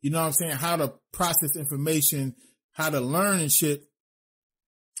 you know what I'm saying, how to process information, how to learn and shit.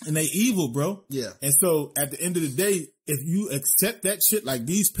 And they evil, bro. Yeah. And so at the end of the day, if you accept that shit, like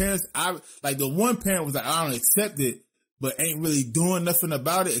these parents, like the one parent was like, I don't accept it, but ain't really doing nothing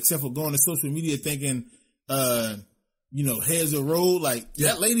about it except for going to social media thinking, heads a roll. Like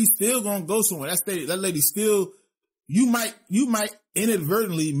that lady still gonna go somewhere. That lady still, you might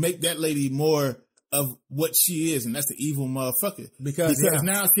inadvertently make that lady more of what she is, and that's the evil motherfucker. Because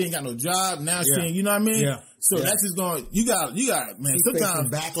now she ain't got no job. Now she ain't, you know what I mean? Yeah. So that's just going, you got, man, sometimes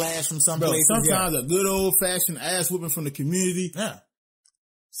backlash from some places. Sometimes a good old fashioned ass whooping from the community. Yeah.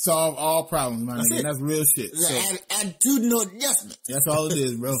 Solve all problems, man. That's real shit. So, attitudinal adjustment. That's all it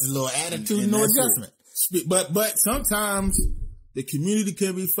is, bro. It's a little attitudinal adjustment. But sometimes the community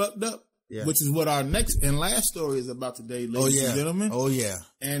can be fucked up. Yeah. Which is what our next and last story is about today, ladies and gentlemen. Oh yeah.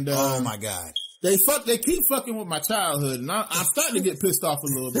 And oh my God. They keep fucking with my childhood, and I'm starting to get pissed off a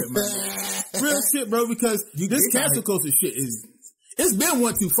little bit, man. Real shit, bro, because this cancel culture shit it's been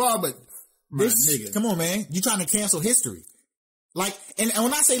one too far, but nigga. Come on, man. You trying to cancel history. Like, and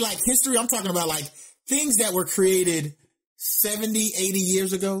when I say like history, I'm talking about like things that were created 70, 80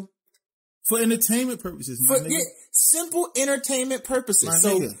 years ago. For entertainment purposes, simple entertainment purposes.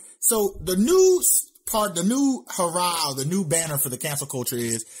 So the new hurrah, the new banner for the cancel culture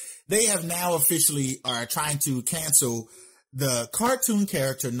is they have now officially are trying to cancel the cartoon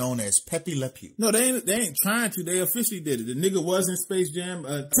character known as Pepe Le Pew. No, they ain't trying to. They officially did it. The nigga was in Space Jam.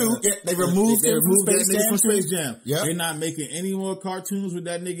 They removed him from Space Jam. Yep. They're not making any more cartoons with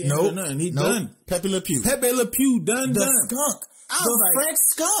that nigga in or nothing. He done. Pepe Le Pew. Pepe Le Pew done. Skunk. French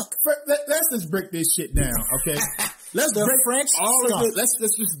skunk. Let's just break this shit down, okay? Let's just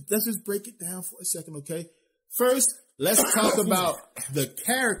break it down for a second, okay? First, let's talk about the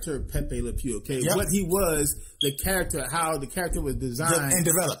character Pepe Le Pew, okay? Yep. What he was, the character, how the character was designed and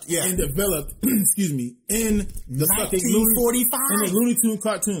developed, excuse me, in the 1945 in the Looney Tunes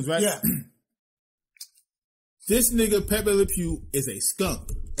cartoons, right? Yeah. This nigga Pepe Le Pew is a skunk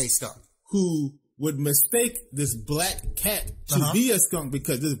who would mistake this black cat to be a skunk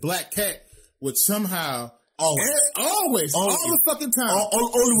because this black cat would somehow always all the fucking time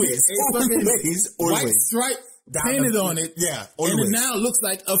always white stripe painted on it, always. And it now looks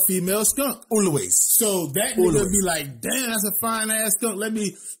like a female skunk always. So that nigga would be like, damn, that's a fine ass skunk. Then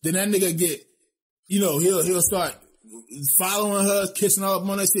that nigga get, he'll start following her, kissing all up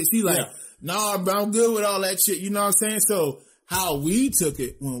on that shit. She like, nah, bro, I'm good with all that shit. You know what I'm saying? So how we took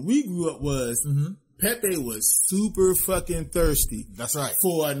it when we grew up was Pepe was super fucking thirsty. That's right.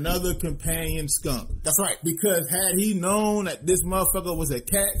 For another companion skunk. That's right. Because had he known that this motherfucker was a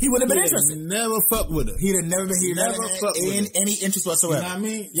cat, he would have been interested. Never fucked with her. He'd have never fucked with any interest whatsoever. You know what I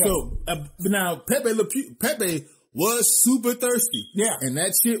mean? Yeah. So now Pepe was super thirsty. Yeah. And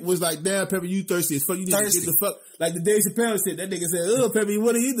that shit was like, damn, Pepe, you thirsty as fuck. You need to get the fuck. Like the Dave Chappelle shit, that nigga said, oh, Pepe,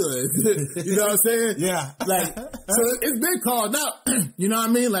 what are you doing? You know what I'm saying? Yeah. Like, so it's been called out. You know what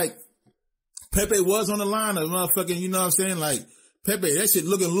I mean? Like, Pepe was on the line of motherfucking, you know what I'm saying? Like, Pepe, that shit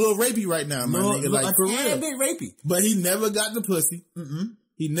looking a little rapey right now, my nigga. Like, for real. A bit rapey. But he never got the pussy.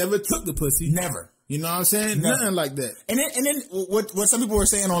 He never took the pussy. Never. You know what I'm saying? Never. Nothing like that. And then what some people were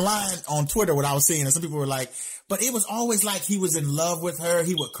saying online, on Twitter, what I was seeing, and some people were like, but it was always like he was in love with her.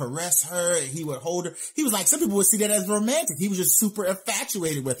 He would caress her. He would hold her. He was like, some people would see that as romantic. He was just super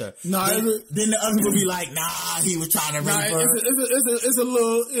infatuated with her. No, then the other would be like, nah, he was trying to rape her. It's a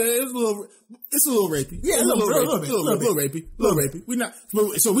little rapey. Yeah, a little rapey. We're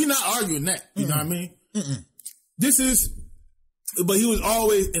not arguing that. You know what I mean? But he was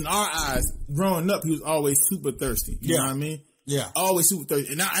always, in our eyes, growing up, he was always super thirsty. You know what I mean? Yeah. Always super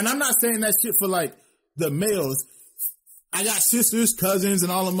thirsty. And I'm not saying that shit for like the males. I got sisters, cousins, and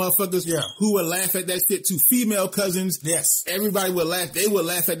all the motherfuckers who would laugh at that shit too. Female cousins. Yes. Everybody would laugh. They would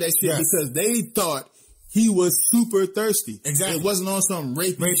laugh at that shit because they thought he was super thirsty. Exactly. It wasn't on some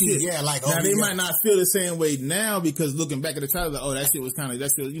rapey shit. Yeah, like, now they might not feel the same way now because looking back at the child, like, oh, that shit was kind of,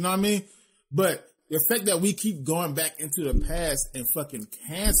 that shit, you know what I mean? But the fact that we keep going back into the past and fucking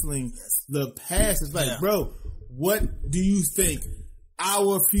canceling the past is like, bro, what do you think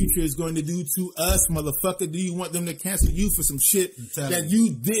our future is going to do to us, motherfucker? Do you want them to cancel you for some shit that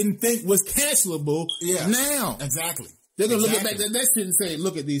you didn't think was cancelable now? Exactly. They're going to look back at that shit and say,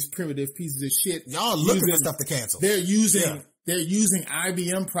 look at these primitive pieces of shit. Y'all looking for stuff to cancel. They're using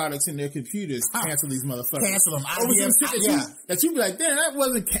IBM products in their computers to cancel these motherfuckers. Cancel them. Over some shit that you be like, damn, that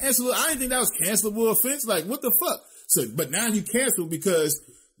wasn't cancelable. I didn't think that was cancelable offense. Like, what the fuck? So, but now you cancel because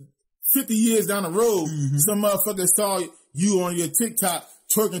 50 years down the road, some motherfucker saw you on your TikTok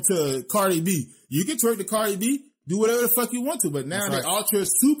twerking to Cardi B. You can twerk to Cardi B. Do whatever the fuck you want to, but now they're ultimate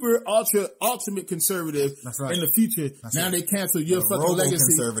conservative in the future. Now they cancel your fucking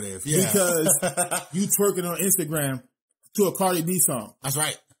legacy because you twerking on Instagram to a Cardi B song. That's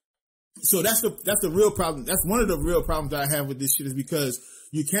right. So that's the real problem. That's one of the real problems that I have with this shit is because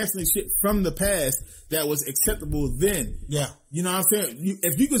you're canceling shit from the past that was acceptable then. Yeah. You know what I'm saying?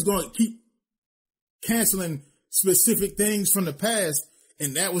 If you just going to keep canceling specific things from the past,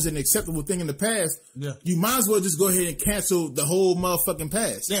 and that was an acceptable thing in the past, you might as well just go ahead and cancel the whole motherfucking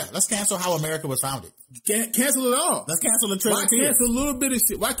past. Yeah, let's cancel how America was founded. Cancel it all. Let's cancel the Trinity. Why cancel a little bit of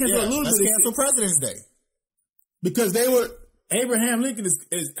shit? Why cancel a little bit of shit? Let's cancel President's Day. Because Abraham Lincoln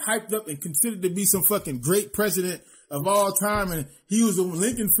is hyped up and considered to be some fucking great president of all time, and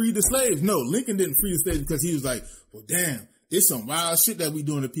Lincoln freed the slaves. No, Lincoln didn't free the slaves because he was like, well, damn, there's some wild shit that we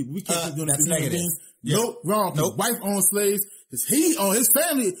doing to people. We can't keep doing this to human beings. Nope, wrong. Nope. His wife owned slaves. His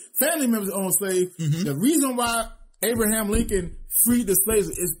family members owned slaves. The reason why Abraham Lincoln freed the slaves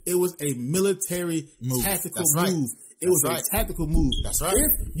is it was a military tactical move. It was a tactical move. That's right.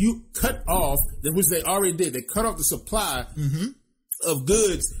 If you cut off, which they already did, they cut off the supply of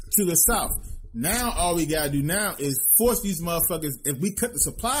goods to the South. now all we gotta do now is force these motherfuckers. If we cut the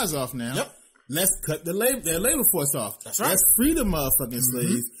supplies off now, let's cut their labor force off. That's right. Let's free the motherfucking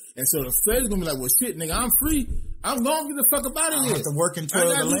slaves. And so the slaves gonna be like, well, shit, nigga, I'm free. I'm gonna get the fuck up out of here. I have to work until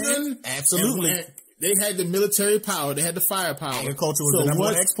the land. Absolutely. And they had the military power. They had the firepower. Agriculture was the number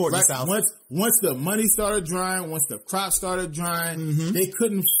one export in the South. Once the money started drying, once the crops started drying, they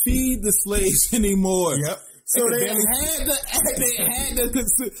couldn't feed the slaves anymore. Yep. So they had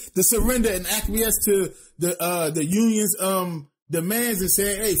to surrender and acquiesce to the union's demands and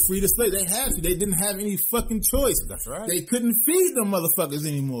say, hey, free the slaves. They had to. They didn't have any fucking choice. That's right. They couldn't feed them motherfuckers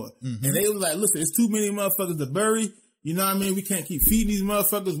anymore. And they was like, listen, it's too many motherfuckers to bury. You know what I mean? We can't keep feeding these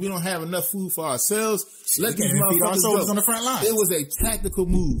motherfuckers. We don't have enough food for ourselves. Let these motherfuckers go. On the front line. It was a tactical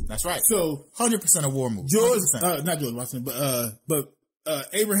move. That's right. So 100% a war move. Not George Washington, but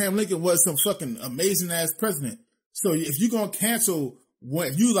Abraham Lincoln was some fucking amazing ass president. So if you're gonna cancel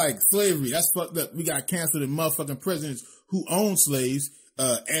if you like slavery, that's fucked up. We got canceled the motherfucking presidents who own slaves.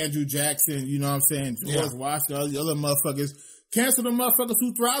 Andrew Jackson, you know what I'm saying? George Washington, all the other motherfuckers. Cancel the motherfuckers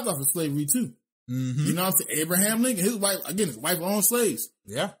who thrived off of slavery too. You know what I'm saying? Abraham Lincoln, his wife owned slaves.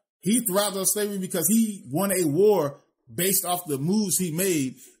 Yeah. He thrived on slavery because he won a war based off the moves he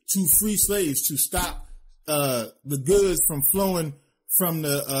made to free slaves, to stop the goods from flowing from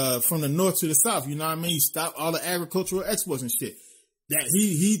the north to the south. You know what I mean? He stopped all the agricultural exports and shit. That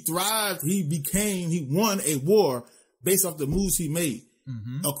he thrived, he won a war based off the moves he made,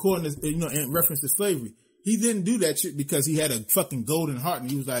 according to, in reference to slavery. He didn't do that shit because he had a fucking golden heart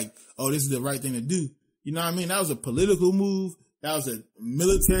and he was like, oh, this is the right thing to do. You know what I mean? That was a political move. That was a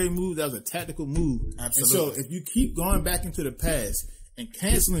military move. That was a tactical move. Absolutely. And so if you keep going back into the past and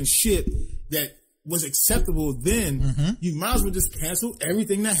canceling shit that was acceptable then, you might as well just cancel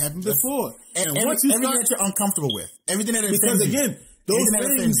everything that happened before. And once you everything that you're uncomfortable with. Everything that offends you. Again, those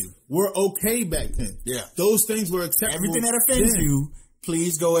things were okay back then. Yeah. Those things were acceptable. Everything that offends you,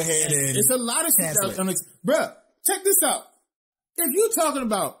 please go ahead and it's a lot of shit that bruh, check this out. If you're talking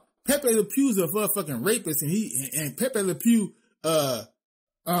about Pepe Le Pew's a motherfucking rapist and Pepe Le Pew, you know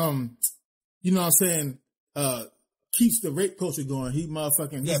what I'm saying, keeps the rape culture going. He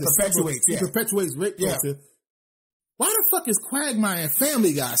motherfucking, he perpetuates rape culture. Why the fuck is Quagmire and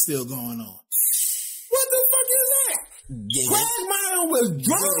Family Guy still going on? What the fuck is that? Quagmire was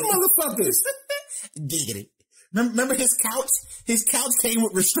drunk motherfuckers. Giggity. Remember his couch? His couch came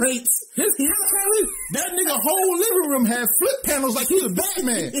with restraints. That nigga whole living room had flip panels like he was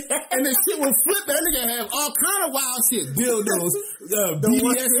Batman. And the shit was flip. That nigga had all kind of wild shit. Dildos,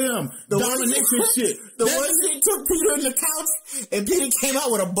 BDSM, domination shit. The one that took Peter in the couch and Peter came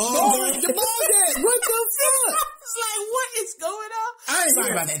out with a ball gag. The ball gag. What the fuck? It's like, what is going on?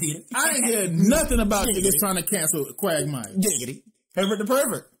 Sorry about that, Peter. I ain't hear nothing about niggas trying to cancel Quagmire. Giggity. Herbert the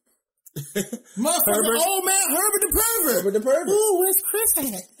Pervert. Motherfucker, old man Herbert the Pervert. Ooh, where's Chris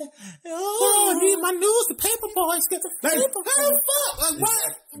at? Oh, I need my news. The paper boys get the paper. How the fuck? Like,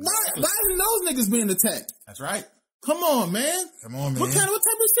 why are those niggas being attacked? That's right. Come on, man. What type of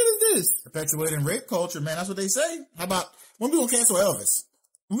shit is this? Perpetuating rape culture, man. That's what they say. How about when we gonna cancel Elvis?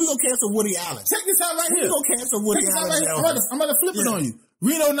 When we gonna cancel Woody Allen? Check this out right here. We gonna cancel Woody Allen. Right, I'm about to flip it on you.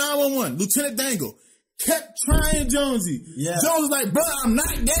 Reno 911, Lieutenant Dangle. Kept trying Jonesy. Yeah. Jones was like, bro, I'm not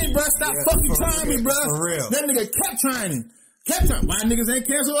gay, bro. Stop fucking trying me, bro. For real. That nigga kept trying him. Kept trying. Why niggas ain't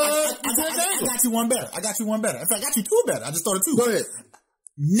cancel? I got you one better. In fact, I got you two better. I just thought of two. Go ahead.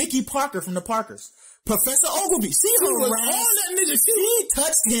 Nikki Parker from the Parkers. Professor Ogilvy. She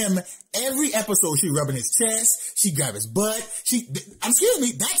touched him every episode. She rubbing his chest. She grabbed his butt. Excuse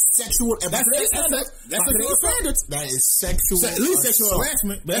me, that's sexual. That's sexual standards. That is sexual. At least sexual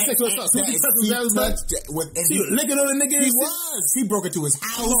harassment. That's sexual assault. She licking on the nigga. He was. She broke into his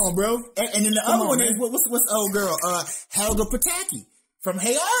house. Come on, bro. And then the other one is what's old girl? Helga Pataki. From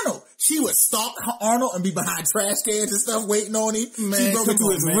Hey Arnold. She would stalk Arnold and be behind trash cans and stuff waiting on him. Man, she broke into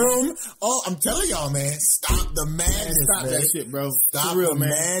his room. Oh, I'm telling y'all, man. Stop the madness. Stop that shit, bro. Stop the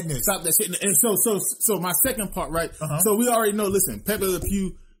madness. Stop that shit. And so my second part, right? So we already know, listen, Pepe Le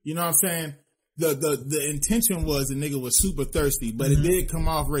Pew, you know what I'm saying? The intention was the nigga was super thirsty, but it did come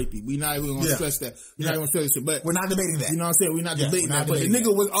off rapey. We not even gonna stress that. We're not even gonna stress that. But we're not debating that. You know what I'm saying? We're not debating that. But the nigga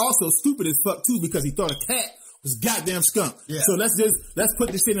was also stupid as fuck too because he thought a cat was goddamn skunk. Yeah. So let's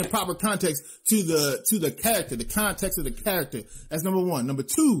put this shit in proper context to the character, the context of the character. That's number one. Number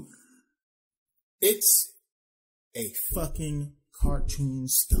two, it's a fucking cartoon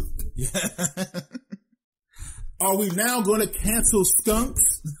skunk. Yeah. Are we now going to cancel skunks?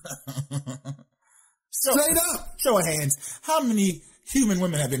 Straight up. Show of hands. How many human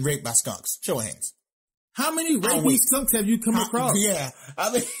women have been raped by skunks? Show of hands. How many rapey skunks have you come across? Yeah.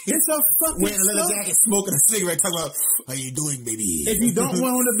 I mean, it's a fucking wearing a leather jacket, smoking a cigarette, talking about, how you doing, baby? If you don't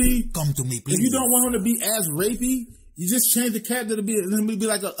want him to be, come to me, please. If you don't want him to be as rapey, you just change the character to be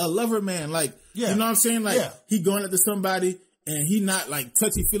like a lover man. Like, you know what I'm saying? Like, he going after somebody and he not like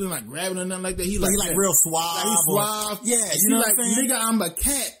touchy feeling, like grabbing or nothing like that. He like real suave. Like, he's suave. You know like, nigga, I'm a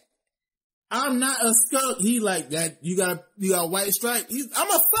cat. I'm not a skunk. He like that. You got a white stripe. I'm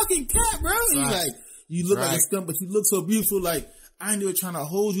a fucking cat, bro. He like, you look like a skunk, but you look so beautiful. Like, I ain't even trying to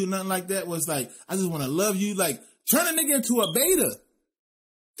hold you, nothing like that. Was like, I just want to love you. Like, turn a nigga into a beta.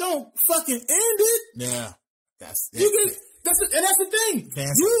 Don't fucking end it. Yeah. That's the thing.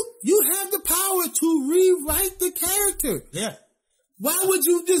 You have the power to rewrite the character. Yeah. Why would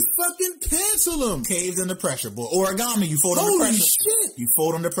you just fucking cancel him? Caves under pressure, boy. Origami, you fold under pressure. Shit. You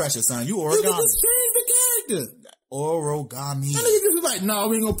fold under pressure, son. You origami. You can just change the character. Origami. That nigga just be like, no,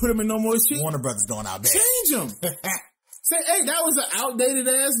 we ain't gonna put him in no more shit. Warner Brothers going out bad. Change him. Say, hey, that was an outdated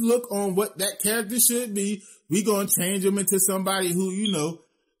ass look on what that character should be. We gonna change him into somebody who, you know,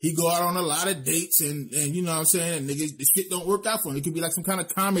 he go out on a lot of dates and you know what I'm saying, and niggas, the shit don't work out for him. It could be like some kind of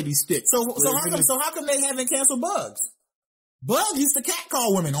comedy stick. So how come they haven't canceled Bugs? Bugs used to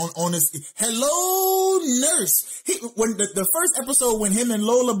catcall women on this. Hello, nurse. When the first episode when him and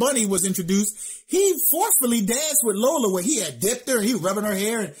Lola Bunny was introduced, he forcefully danced with Lola where he had dipped her and he was rubbing her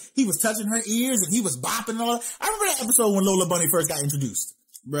hair and he was touching her ears and he was bopping and all that. I remember that episode when Lola Bunny first got introduced.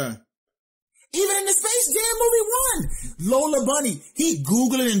 Bruh. Even in the Space Jam movie 1, Lola Bunny, he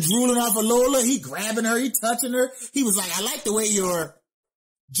Googling and drooling off of Lola. He grabbing her, he touching her. He was like, I like the way your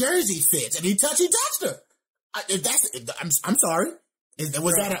jersey fits. And he touched her. I'm sorry.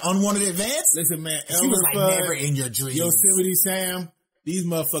 Was that an unwanted advance? Listen, man. She was like, never in your dreams. Yosemite Sam, these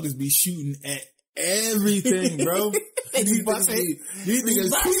motherfuckers be shooting at everything, bro. These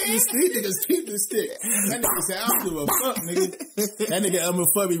niggas keep the stick. That nigga say, I don't give a fuck, nigga. That nigga Elmer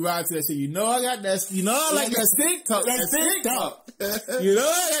Fudd be riding to that shit. You know I got that, you know I like that stick talk. That stick talk. You know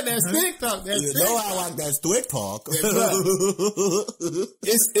I got that stick talk. You know I like that stick talk.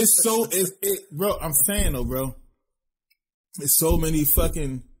 Bro, I'm saying though, bro. It's so many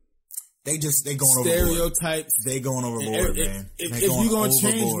fucking They going stereotypes. They going overboard, man. If you're going to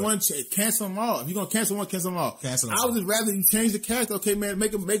change one, cancel them all. If you're going to cancel one, cancel them all. I would just rather you change the character. Okay, man,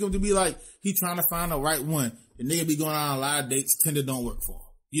 make him to be like, he trying to find the right one. The nigga be going on a lot of dates, Tinder don't work for him.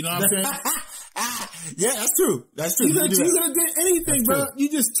 You know what I'm saying? Yeah, that's true. That's true. You could have did anything, bro.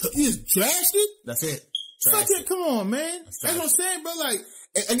 You just trashed it. That's it. Fuck it. Come on, man. That's what I'm saying, bro. Like,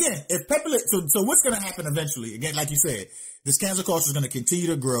 again, if Pepe Le, so what's going to happen eventually? Again, like you said, this cancel culture is going to continue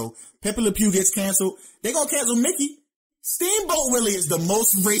to grow. Pepe Le Pew gets canceled. They're going to cancel Mickey. Steamboat Willie is the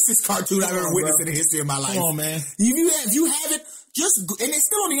most racist cartoon I've ever witnessed in the history of my life. Come on, man. If you have it, and it's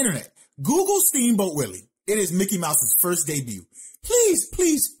still on the internet. Google Steamboat Willie. It is Mickey Mouse's first debut.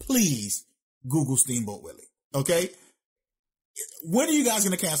 Please Google Steamboat Willie. Okay? When are you guys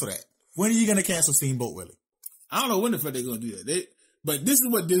going to cancel that? When are you going to cancel Steamboat Willie? I don't know when the fuck they're going to do that. But this is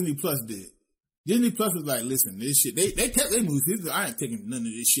what Disney Plus did. Disney Plus was like, listen, this shit, they kept their movies. I ain't taking none of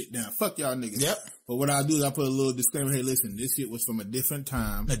this shit down. Fuck y'all niggas. Yep. But what I'll do is I'll put a little disclaimer. Hey, listen, this shit was from a different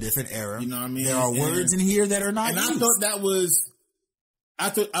time. A different era. You know what I mean? There are words in here that are not and used. I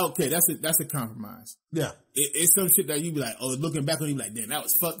thought, okay, that's a compromise. Yeah. It's some shit that you be like, oh, looking back on you be like, damn, that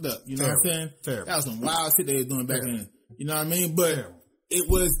was fucked up. You know what I'm saying? Terrible. That was some wild shit they was doing back then. You know what I mean? But it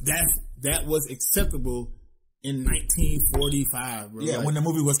was, that was acceptable in 1945, bro. Yeah, like, when the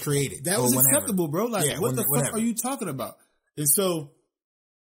movie was created. That was acceptable, bro. Like, what the fuck are you talking about? And so,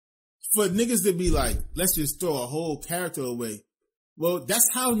 for niggas to be like, let's just throw a whole character away. Well, that's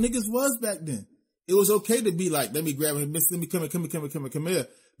how niggas was back then. It was okay to be like, let me grab him, let me come here.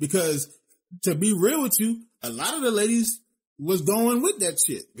 Because, to be real with you, a lot of the ladies was going with that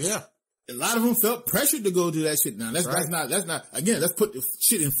shit. Yeah. A lot of them felt pressured to go do that shit. Now, that's not, again, let's put the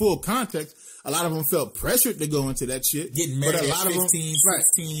shit in full context. A lot of them felt pressured to go into that shit. Getting married at 15,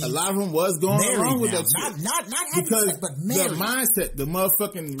 16. A lot of them was going along with that shit. Not because sex, but married. The mindset, the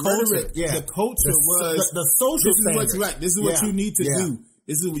motherfucking culture, the culture was the social standard. This is what you need to do.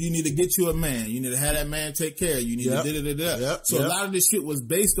 This is what you need to get you a man. You need to have that man take care of you. You need to da-da-da-da. So a lot of this shit was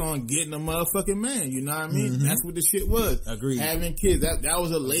based on getting a motherfucking man. You know what I mean? Mm-hmm. That's what the shit was. Agreed. Having kids. That was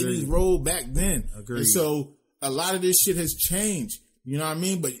a lady's role back then. Agreed. And so a lot of this shit has changed. You know what I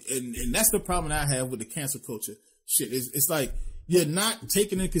mean? But, and that's the problem I have with the cancel culture shit. It's like, you're not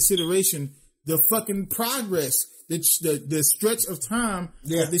taking into consideration the fucking progress, the stretch of time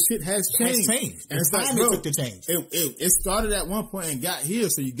that this shit has changed. And it's like, bro, it took to change. It started at one point and got here,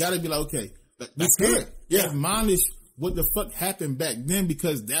 so you gotta be like, okay, that's good. Admonish what the fuck happened back then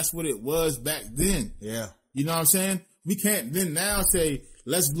because that's what it was back then. Yeah. You know what I'm saying? We can't then now say,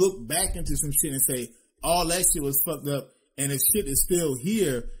 let's look back into some shit and say, all that shit was fucked up and the shit is still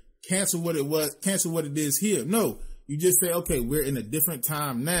here. Cancel what it was, cancel what it is here. No, you just say, okay, we're in a different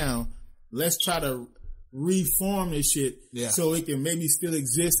time now. Let's try to reform this shit so it can maybe still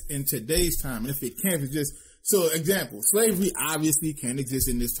exist in today's time. And if it can't, it's just, so example, slavery obviously can't exist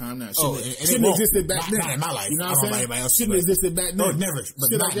in this time now. Shouldn't existed back then. Not in my life. You know what I'm saying? Shouldn't existed back then. No, never. But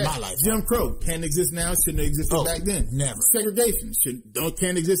shit not like in that. my life. Jim Crow can't exist now. Shouldn't have existed back then. Never. Segregation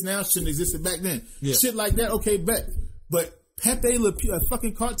can't exist now. Shouldn't have existed back then. Yeah. Shit like that. Okay, bet. But Pepe Le Pew, a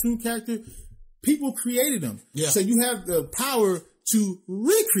fucking cartoon character, people created them. Yeah. So you have the power to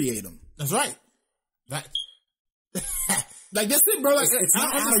recreate them. That's right. Like that's it, bro. Like it's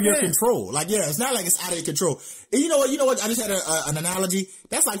not out of your control. Like, yeah, it's not like it's out of your control. And you know what? I just had an analogy.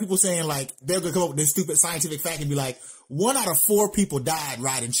 That's like people saying like they're gonna come up with this stupid scientific fact and be like, 1 out of 4 people died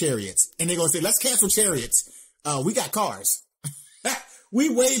riding chariots, and they're gonna say, let's cancel chariots. We got cars. We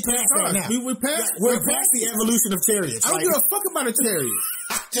way past that now. We're past the evolution of chariots. I don't give a fuck about a chariot.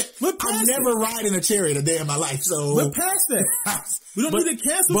 I've never ride in a chariot a day in my life, so we're past that. We don't need to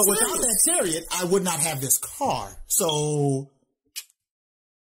cancel. But without that chariot, I would not have this car. So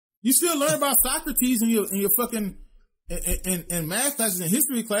you still learn about Socrates in your fucking in math classes and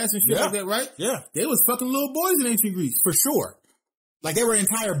history class and shit like that, right? Yeah, they was fucking little boys in ancient Greece for sure. Like there were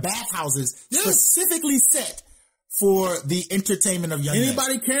entire bathhouses specifically set for the entertainment of young men.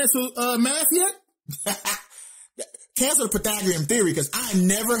 Anybody cancel math yet? Cancel the Pythagorean theory because I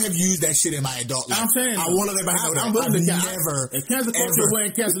never have used that shit in my adult life. I'm saying, I want everybody to know that. I'm willing to never. If cancel culture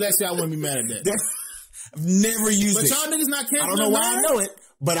wouldn't cancel that shit, I wouldn't be mad at that. I've never used it. But y'all niggas not canceling. I don't know why I know it,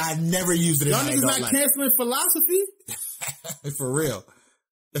 but I've never used it in my adult life. Y'all niggas not canceling philosophy? For real.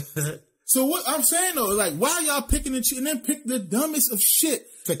 So what I'm saying though, like, why y'all picking and then pick the dumbest of shit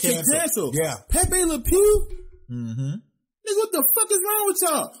to cancel? Yeah. Pepe Le Pew? Mm-hmm. Nigga, what the fuck is wrong with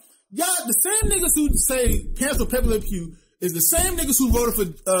y'all? Y'all, the same niggas who say cancel Pepe Le Pew is the same niggas who voted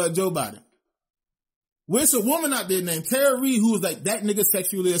for Joe Biden. Where's a woman out there named Tara Reid who was like, that nigga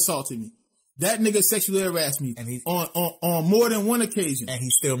sexually assaulted me. That nigga sexually harassed me. And on more than one occasion. And he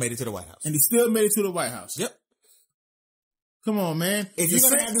still made it to the White House. Yep. Come on, man. If you're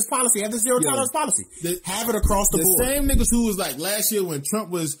going to have this policy, have this zero tolerance policy. Have it across the board. The same niggas who was like last year when Trump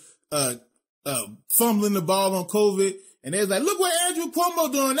was fumbling the ball on COVID, and they was like, look what Andrew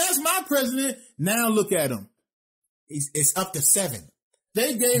Cuomo doing. That's my president. Now look at him. It's up to 7.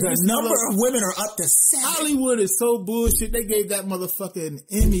 They gave the number of women are up to 7. Hollywood is so bullshit. They gave that motherfucker an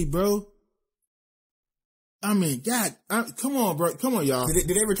Emmy, bro. I mean, God, come on, bro. Come on, y'all. Did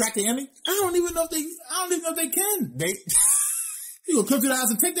they retract the Emmy? I don't even know if they can. You gonna come to the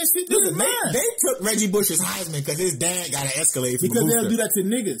house and take that shit? Listen, they took Reggie Bush's Heisman because his dad got an Escalade from because they'll do that to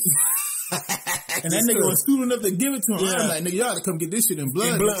niggas. And that nigga was stupid enough to give it to him. I'm like, nigga, y'all ought to come get this shit in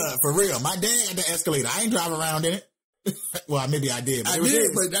blood. In blood, for real. My dad got the Escalade. I ain't driving around in it. Well, maybe I did. But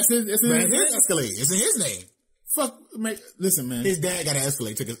but that's his Escalade. It's in his name. Fuck, man. Listen, man. His dad got an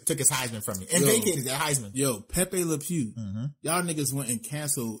Escalade, took his Heisman from me. And vacated that Heisman. Yo, Pepe Le Pew. Mm-hmm. Y'all niggas went and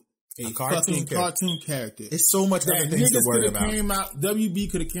canceled a cartoon character. It's so much other things to worry about.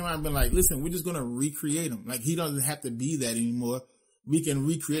 WB could have came out and been like, listen, we're just going to recreate him. Like, he doesn't have to be that anymore. We can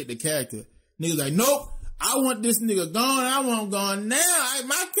recreate the character. Niggas like, nope, I want this nigga gone. I want him gone now. I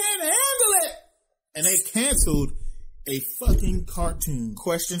can't handle it. And they canceled a fucking cartoon.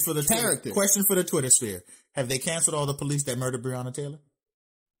 Question for the Twitter sphere. Have they canceled all the police that murdered Breonna Taylor?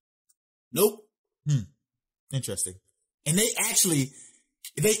 Nope. Interesting. And they actually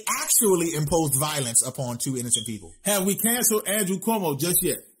imposed violence upon 2 innocent people. Have we canceled Andrew Cuomo just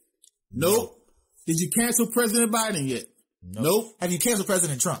yet? Nope. Did you cancel President Biden yet? Nope. Have you canceled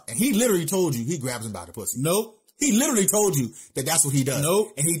President Trump? And he literally told you he grabs him by the pussy. Nope. He literally told you that that's what he does.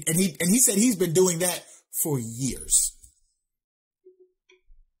 Nope. And he said he's been doing that for years.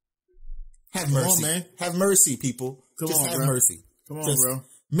 Have mercy. Come on, man. Have mercy, people. Just have mercy. Come on, bro.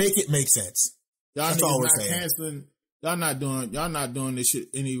 Make it make sense. That's all we're saying. Canceling. Y'all not doing this shit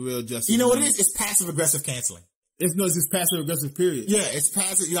any real justice. You know what it is? It's passive aggressive canceling. It's just passive aggressive period. Yeah, it's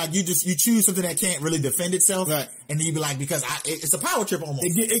passive. Like you choose something that can't really defend itself, right? And then you be like, because it's a power trip almost.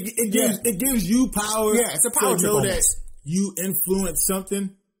 It gives you power. Yeah, it's a power trip almost. That you influence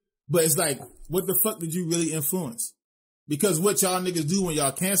something, but it's like, what the fuck did you really influence? Because what y'all niggas do when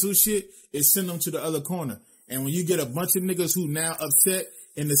y'all cancel shit is send them to the other corner. And when you get a bunch of niggas who now upset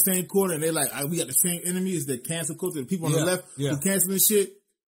in the same corner and they're like, we got the same enemy as the cancel culture, the people on the left who canceling shit,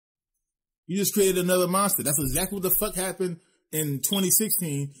 you just created another monster. That's exactly what the fuck happened in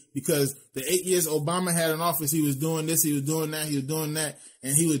 2016 because the 8 years Obama had in office, he was doing this, he was doing that, he was doing that,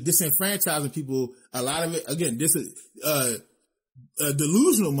 and he was disenfranchising people. A lot of it, again,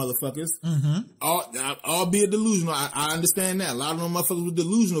 delusional motherfuckers. Albeit delusional. I understand that. A lot of them motherfuckers were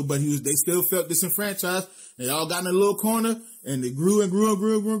delusional, but they still felt disenfranchised. They all got in a little corner and they grew and grew and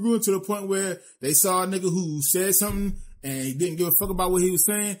grew and grew and grew to the point where they saw a nigga who said something and he didn't give a fuck about what he was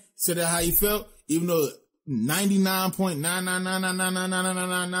saying, said that how he felt, even though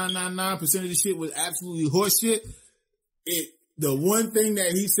 99.999999999% of the shit was absolutely horse shit. The one thing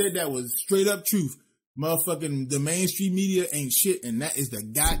that he said that was straight up truth, motherfucking the mainstream media ain't shit, and that is the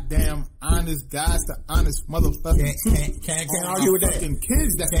goddamn honest guys, the honest motherfucking can't argue with that.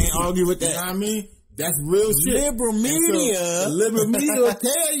 Kids that can't argue with that. You know what I mean? That's real shit. Liberal media. Liberal media will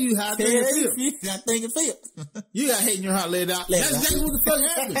tell you how things feel. How things feel. You got hate in your heart laid out. That's exactly what the fuck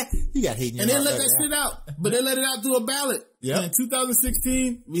happened. You got hate in your heart. And they let that shit out. But they let it out through a ballot. Yeah. In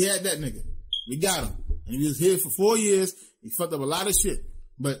 2016, we had that nigga. We got him. And he was here for 4 years. He fucked up a lot of shit.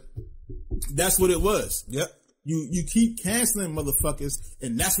 But that's what it was. Yep. You keep canceling motherfuckers,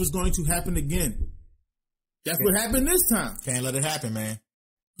 and that's what's going to happen again. That's what happened this time. Can't let it happen, man.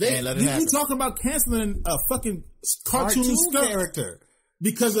 You talking about canceling a fucking cartoon character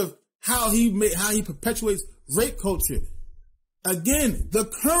because of how he perpetuates rape culture. Again, the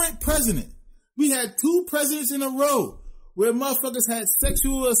current president. We had 2 presidents in a row where motherfuckers had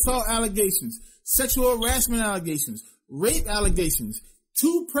sexual assault allegations, sexual harassment allegations, rape allegations.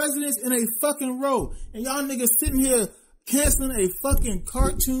 2 presidents in a fucking row, and y'all niggas sitting here canceling a fucking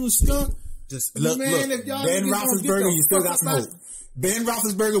cartoon skunk. Just look, if y'all Ben Roethlisberger, you still got some hope. Ben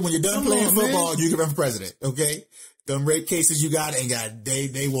Roethlisberger, when you're done playing football, you can run for president. Okay, them rape cases you got ain't got.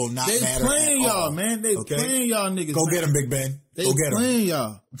 They will not matter. They playing y'all, man. They playing y'all niggas. Go get them, Big Ben. They go get playing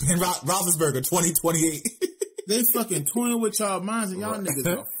y'all. Ben Roethlisberger, 2028. They fucking toying with y'all minds, and y'all niggas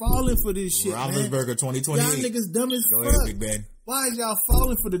are falling for this shit, Roethlisberger, 2028. Y'all niggas dumb as fuck. Go ahead, Big Ben. Why is y'all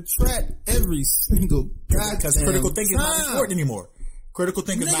falling for the trap every single goddamn Because critical thinking is not important anymore. Critical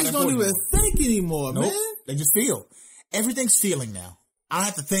thinking is not important anymore. Niggas don't even think anymore, man. They just feel. Everything's feeling now. I don't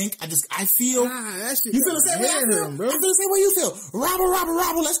have to think. I feel. That shit you feel the same way I feel? Bro. I feel the same way you feel. Robber.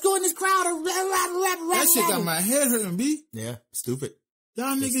 Let's go in this crowd. That shit got my head hurting, B. Yeah, stupid.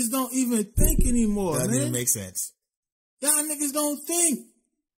 Y'all niggas don't even think anymore, man. Doesn't even make sense. Y'all niggas don't think.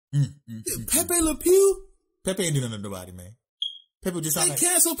 Pepe Le Pew? Pepe ain't doing nothing to nobody, man. Pepe just they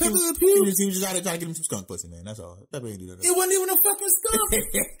canceled Pepe Le Pew. He was just out there trying to get him some skunk pussy, man. That's all. Pepe ain't doing nothing. It wasn't even a fucking skunk.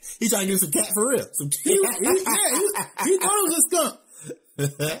 He's trying to get him some cat for real. He thought it was a skunk.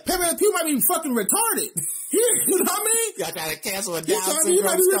 Pepe Le Pew might be fucking retarded. You know what I mean? Y'all trying to cancel a Down syndrome. He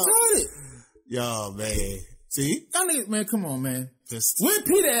might be retarded. Yo, man. See? Y'all niggas, man, come on, man. Where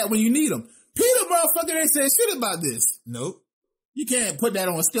Peter at when you need him? Peter motherfucker ain't said shit about this. Nope. You can't put that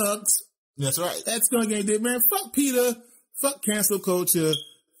on skunks. That's right. That skunk ain't did, man. Fuck Peter. Fuck cancel culture.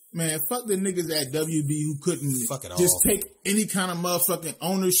 Man, fuck the niggas at WB who couldn't just take any kind of motherfucking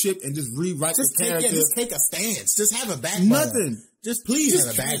ownership and just rewrite the character. Just take a stance. Just have a backbone. Nothing. Please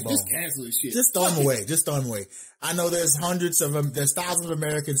have a backbone. Just cancel this shit. Just throw them away. Just throw them away. I know there's there's thousands of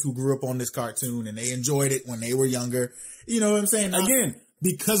Americans who grew up on this cartoon and they enjoyed it when they were younger. You know what I'm saying? Again,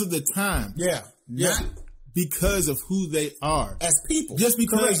 because of the time. Yeah. Not because of who they are. As people. Just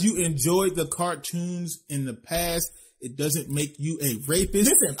because you enjoyed the cartoons in the past, it doesn't make you a rapist.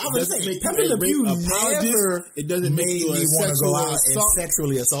 Listen, I was saying, Pepe Le Pew never it doesn't make you want to go out and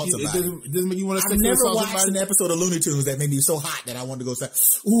sexually assault somebody. It doesn't make you want to sexually assault somebody. I've never watched an episode of Looney Tunes that made me so hot that I wanted to go say,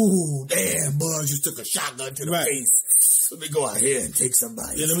 ooh, damn, Buzz just took a shotgun to the face. Let me go out here and take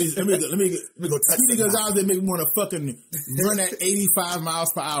somebody. Yeah, let me go touch somebody. Because out there make me want to fucking run at 85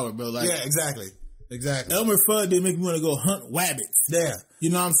 miles per hour, bro. Like, yeah, exactly. Elmer Fudd didn't make me want to go hunt wabbits. Yeah. You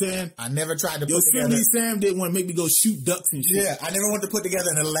know what I'm saying? I never tried to put together. Yosemite Sam didn't want to make me go shoot ducks and shit. Yeah, I never wanted to put together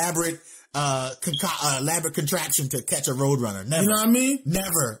an elaborate contraption to catch a roadrunner. Never. You know what I mean?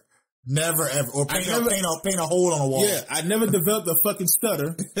 Never ever. Or paint a hole on a wall. Yeah, I never developed a fucking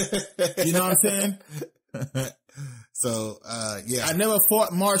stutter. You know what I'm saying? So, yeah. I never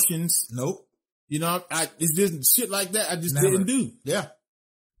fought Martians. Nope. You know, it's just shit like that I just didn't do. Yeah.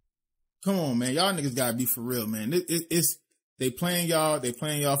 Come on, man. Y'all niggas gotta be for real, man. They playing y'all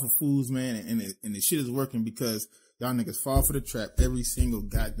for fools, man, and the shit is working because y'all niggas fall for the trap every single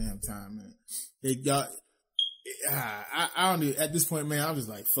goddamn time, man. I don't even, at this point, man, I'm just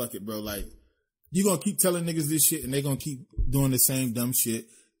like, fuck it, bro. Like, you gonna keep telling niggas this shit and they gonna keep doing the same dumb shit,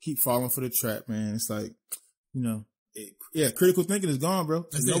 keep falling for the trap, man. It's like, you know, critical thinking is gone, bro.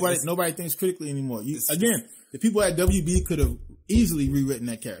 Nobody thinks critically anymore. Again, the people at WB could have easily rewritten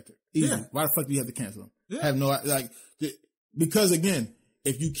that character. Easily. Yeah. Why the fuck do you have to cancel them? Yeah. Have no, like, Because again,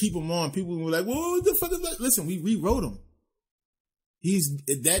 if you keep him on, people will be like, well, what the fuck is that? Listen, we rewrote him.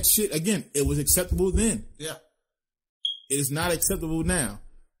 That shit, again, it was acceptable then. Yeah. It is not acceptable now.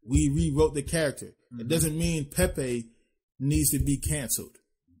 We rewrote the character. It doesn't mean Pepe needs to be canceled.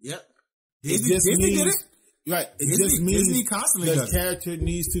 Yep. Disney did it. Right. It just means Disney constantly the character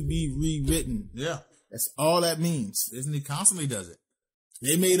needs to be rewritten. Yeah. That's all that means. Disney constantly does it.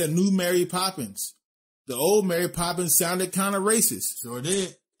 They made a new Mary Poppins. The old Mary Poppins sounded kind of racist. Sure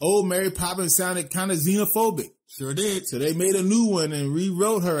did. Old Mary Poppins sounded kind of xenophobic. Sure did. So they made a new one and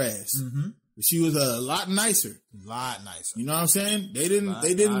rewrote her ass. Mm-hmm. She was a lot nicer. Lot nicer. You know what I'm saying? They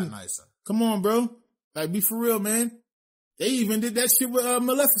didn't. Nicer. Come on, bro. Like, be for real, man. They even did that shit with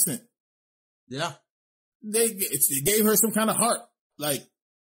Maleficent. Yeah. They gave her some kind of heart. Like,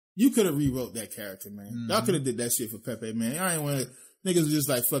 you could have rewrote that character, man. Mm-hmm. Y'all could have did that shit for Pepe, man. I ain't want to. Niggas was just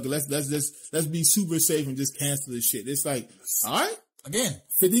like, fuck it. Let's be super safe and just cancel this shit. It's like, all right. Again,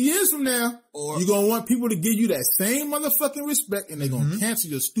 50 years from now, you're going to want people to give you that same motherfucking respect, and they're going to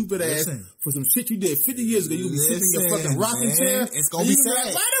cancel your stupid ass for some shit you did 50 years ago. You'll be sitting in your fucking rocking chair. It's going to be sad.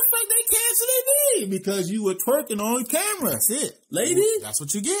 Like, why the fuck they canceling me? Because you were twerking on camera. That's it. Lady. That's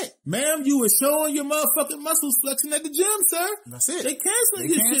what you get. Ma'am, you were showing your motherfucking muscles flexing at the gym, sir. That's it. They canceling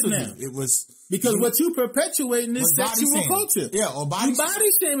your shit now. It was... Because what you perpetuating is sexual culture. Yeah, or body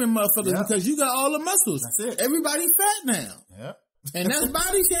shaming motherfuckers because you got all the muscles. That's it. Everybody's fat now. Yeah. And that's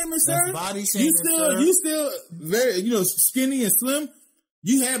body shaming, sir. That's body shaming, you still very, skinny and slim.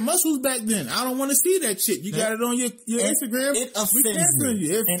 You had muscles back then. I don't want to see that shit. You got it on your Instagram. It offends me.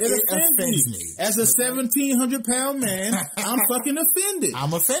 It offends me. As a 1,700-pound man, I'm fucking offended.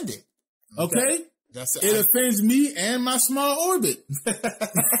 I'm offended. Okay? It offends me and my small orbit.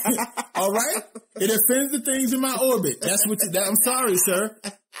 All right? It offends the things in my orbit. That's what I'm sorry, sir.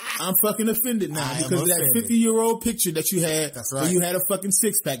 I'm fucking offended now because that 50-year-old picture that you had where you had a fucking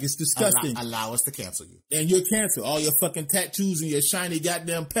six-pack. It's disgusting. Allow us to cancel you. And you're canceled. All your fucking tattoos and your shiny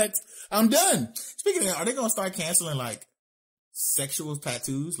goddamn pecs. I'm done. Speaking of that, are they going to start canceling like sexual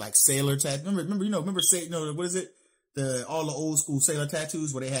tattoos, like sailor tattoos? Remember, what is it? All the old school sailor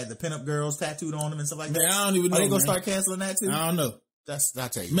tattoos where they had the pinup girls tattooed on them and stuff like that. Man, I don't even know. Are they gonna start canceling that too? I don't know. I'll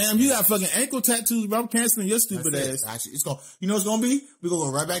tell you. Ma'am, you got fucking ankle tattoos, bro. I'm canceling your stupid ass. Actually, it's gonna be? We're gonna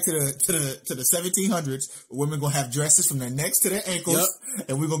go right back to the 1700s. Women gonna have dresses from their necks to their ankles,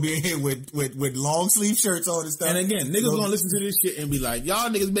 and we're gonna be in here with long sleeve shirts, all this stuff. And again, niggas gonna listen to this shit and be like, y'all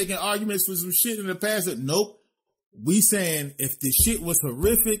niggas making arguments for some shit in the past. Nope. We saying if the shit was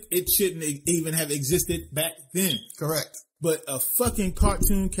horrific, it shouldn't even have existed back then. Correct. But a fucking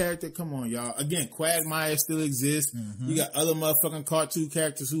cartoon character, come on, y'all. Again, Quagmire still exists. Mm-hmm. You got other motherfucking cartoon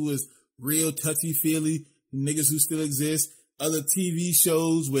characters who was real touchy-feely, niggas who still exist. Other TV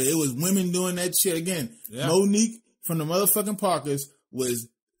shows where it was women doing that shit. Again, Monique from the motherfucking Parkers was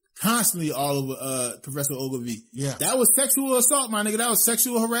constantly all over Professor Ogilvy. Yeah. That was sexual assault, my nigga. That was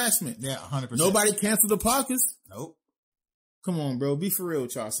sexual harassment. Yeah, 100%. Nobody canceled the Parkers. Nope. Come on, bro. Be for real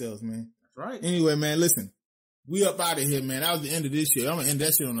with yourselves, man. That's right. Anyway, man, listen. We up out of here, man. That was the end of this shit. I'm gonna end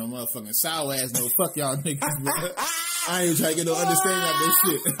that shit on a motherfucking sour ass note. Fuck y'all niggas, bro. I ain't even trying to get no understanding out this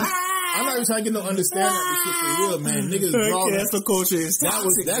shit. I'm not even trying to get no understanding out this shit for real, man. Niggas wrong. Cancel culture is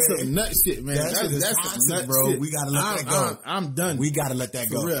toxic, that's some nut shit, man. That's some nut bro. shit. We gotta let that go. I'm done. We gotta let that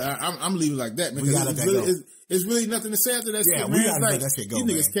go. For real. I'm leaving like that, man. We gotta let that go. It's really nothing to say after that shit, man. We gotta let that shit go, you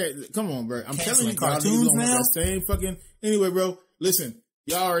man. niggas can't, come on, bro. I'm telling you, cartoons now. That same fucking, anyway, bro, listen.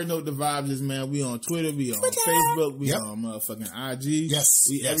 Y'all already know what the vibes is, man. We on Twitter, we on Facebook, we on motherfucking IG. Yes.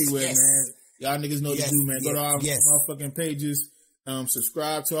 We everywhere, man. Y'all niggas know what to do, man. Go to our motherfucking pages.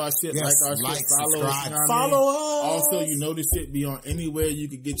 Subscribe to our shit, like our shit, follow us. You know follow us. Also, you know this shit be on anywhere you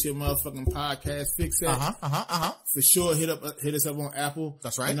can get your motherfucking podcast fix at. For sure, hit us up on Apple.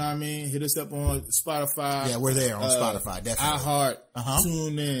 That's right. You know what I mean? Hit us up on Spotify. Yeah, we're there on Spotify, definitely. iHeart,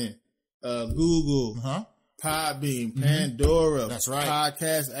 TuneIn, Google, Podbeam, Pandora. That's right.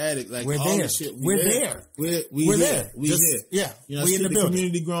 Podcast Addict. Like, we're all there. the shit. We're there. We're there. We here. Yeah. You know, we in the building.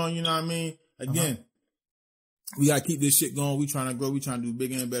 Community growing, you know what I mean? Again, we gotta keep this shit going. We trying to grow. We trying to do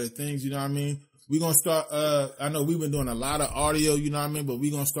bigger and better things, you know what I mean? We gonna start, I know we've been doing a lot of audio, you know what I mean? But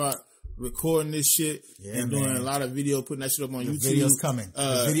we gonna start recording this shit and doing a lot of video, putting that shit up on YouTube. Video's coming.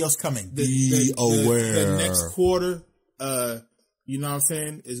 The video's coming. Be aware. The next quarter, you know what I'm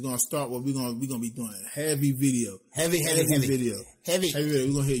saying, is gonna start where we're gonna be doing heavy video. Heavy video. Heavy video.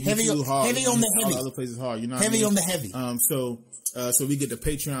 We're gonna hit YouTube hard. Heavy on the heavy. All other places hard, you know what heavy I mean? on the heavy. So we get the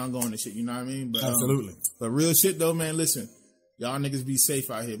Patreon going and shit, you know what I mean? But, absolutely. But real shit though, man, listen. Y'all niggas be safe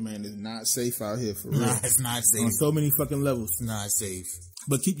out here, man. It's not safe out here for real. Nah, it's not safe. On so many fucking levels. It's not safe.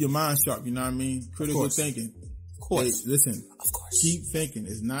 But keep your mind sharp, you know what I mean? Critical thinking. course. Hey, listen, of course. Keep thinking.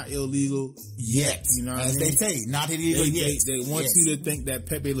 It's not illegal yet. You know what As I mean? they say, not illegal yet. They want you to think that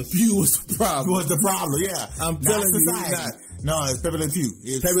Pepe Le Pew was the problem. Was the problem, yeah. I'm telling you, he's not. No, it's Pepe Le Pew.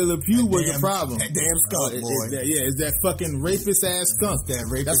 Pepe Le Pew was the problem. That damn skunk, boy. It's that fucking rapist ass skunk.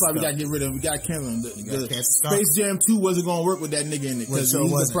 That's why we gotta get rid of him. We gotta cancel him. The Space Jam 2 wasn't gonna work with that nigga in it because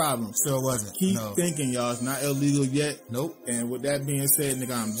he's the problem. Sure wasn't. Keep thinking, y'all. It's not illegal yet. Nope. And with that being said,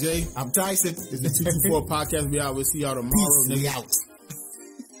 nigga, I'm Jay. I'm Tyson. It's the 224 podcast. We out. We'll see y'all tomorrow. Peace. We out.